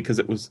die because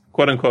it was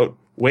quote unquote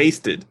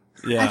wasted.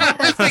 Yeah, I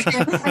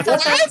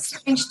thought that was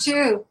strange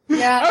too.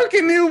 Yeah, how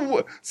can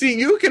you see?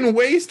 You can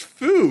waste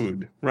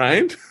food,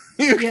 right?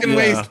 You can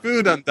waste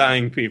food on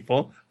dying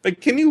people,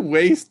 but can you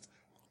waste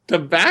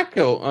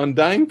tobacco on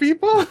dying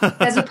people?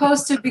 As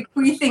opposed to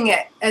bequeathing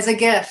it as a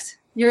gift,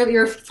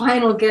 your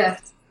final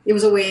gift. It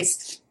was a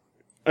waste.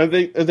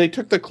 They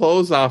took the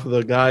clothes off of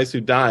the guys who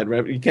died,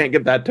 right? You can't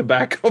get that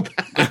tobacco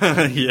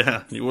back.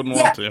 Yeah, you wouldn't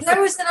want to.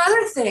 There was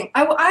another thing.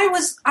 I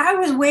was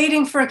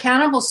waiting for a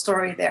cannibal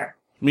story there.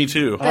 Me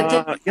too.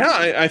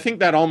 I think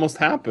that almost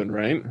happened,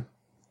 right?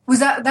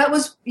 That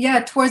was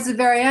towards the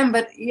very end,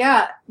 but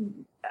yeah,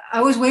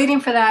 I was waiting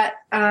for that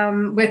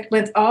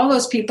with all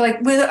those people.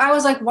 I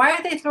was like, why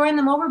are they throwing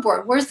them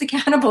overboard? Where's the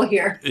cannibal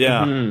here?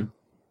 Yeah. Mm-hmm.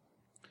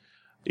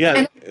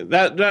 Yeah,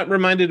 that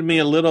reminded me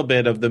a little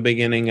bit of the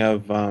beginning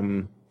of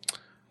the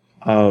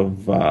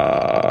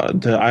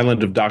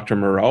Island of Dr.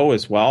 Moreau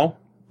as well.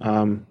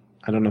 I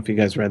don't know if you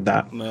guys read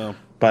that. No.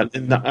 But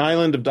in the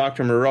Island of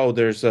Dr. Moreau,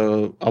 there's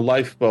a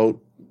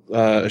lifeboat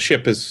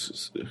ship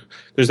is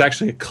there's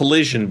actually a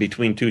collision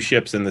between two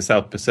ships in the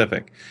South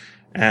Pacific,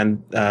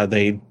 and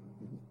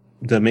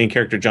the main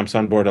character jumps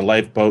on board a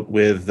lifeboat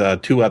with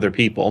two other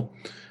people,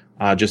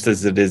 just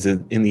as it is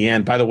in the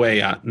end. By the way,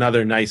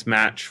 another nice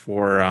match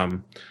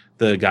for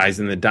the guys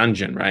in the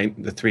dungeon,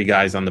 right? The three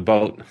guys on the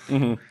boat.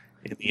 Mm-hmm.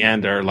 In the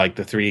end are like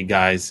the three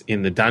guys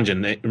in the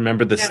dungeon.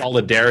 Remember the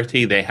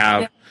solidarity they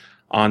have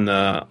on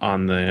the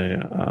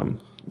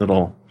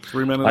little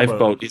 3 men in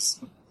lifeboat.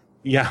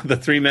 The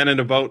 3 men in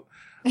a boat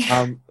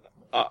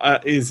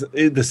is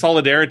the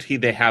solidarity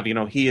they have. You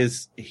know, he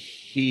is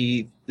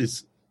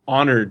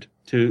honored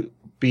to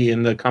be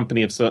in the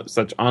company of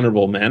such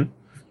honorable men,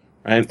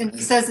 right? And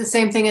he says the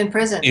same thing in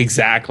prison.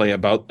 Exactly,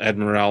 about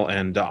Admiral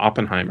and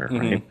Oppenheimer,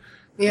 mm-hmm. right?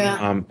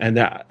 Yeah. And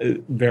that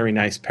very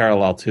nice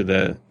parallel to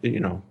the,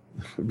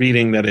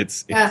 reading that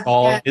it's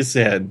all in his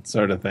head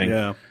sort of thing.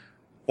 Yeah.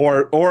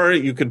 Or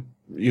you could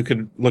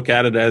look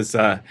at it as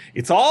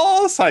it's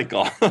all a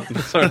cycle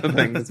sort of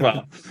thing as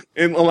well.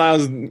 It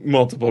allows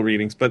multiple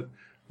readings, but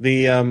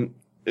the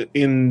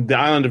in the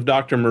Island of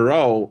Dr.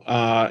 Moreau,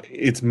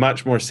 it's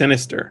much more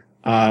sinister.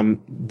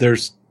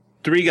 There's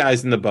 3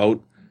 guys in the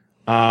boat,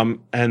 and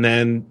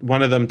then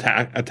one of them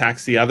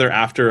attacks the other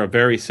after a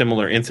very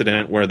similar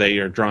incident where they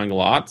are drawing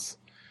lots,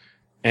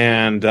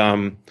 and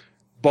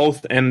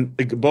both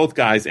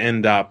guys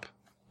end up,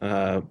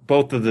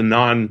 both of the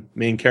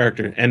non-main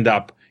characters end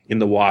up in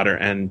the water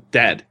and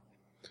dead.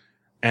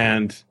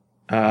 And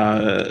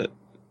Eric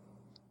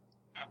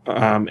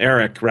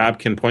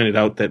Rabkin pointed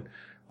out that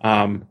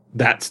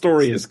that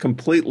story is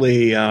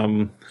completely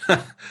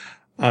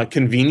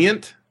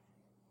convenient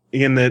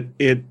in that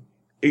it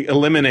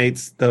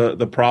eliminates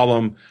the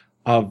problem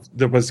of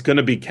there was going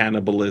to be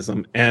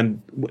cannibalism,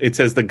 and it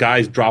says the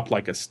guys drop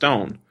like a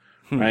stone,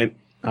 right?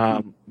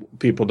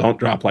 People don't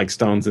drop like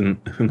stones in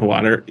the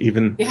water,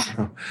 even.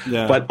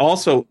 Yeah. But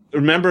also,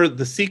 remember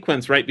the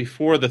sequence right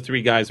before the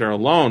 3 guys are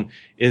alone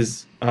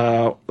is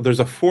there's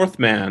a 4th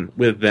man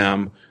with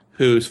them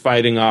who's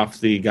fighting off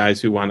the guys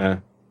who want to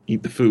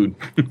eat the food,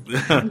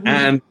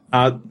 and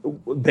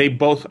they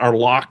both are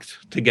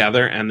locked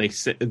together, and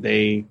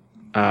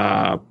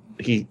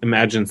he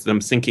imagines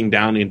them sinking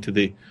down into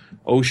the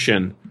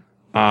ocean,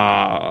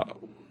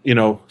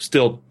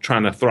 still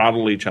trying to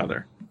throttle each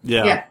other.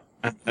 Yeah.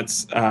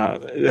 That's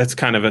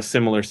kind of a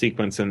similar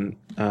sequence, and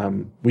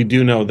we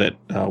do know that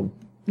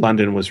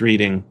London was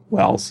reading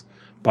Wells,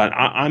 but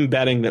I'm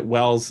betting that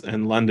Wells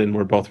and London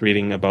were both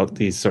reading about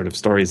these sort of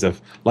stories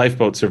of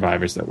lifeboat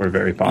survivors that were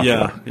very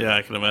popular. Yeah,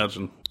 I can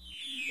imagine.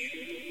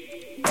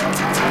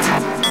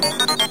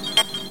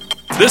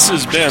 This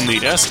has been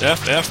the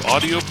SFF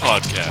Audio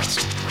Podcast.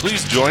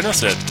 Please join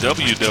us at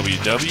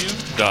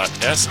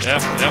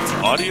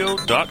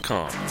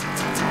www.sffaudio.com.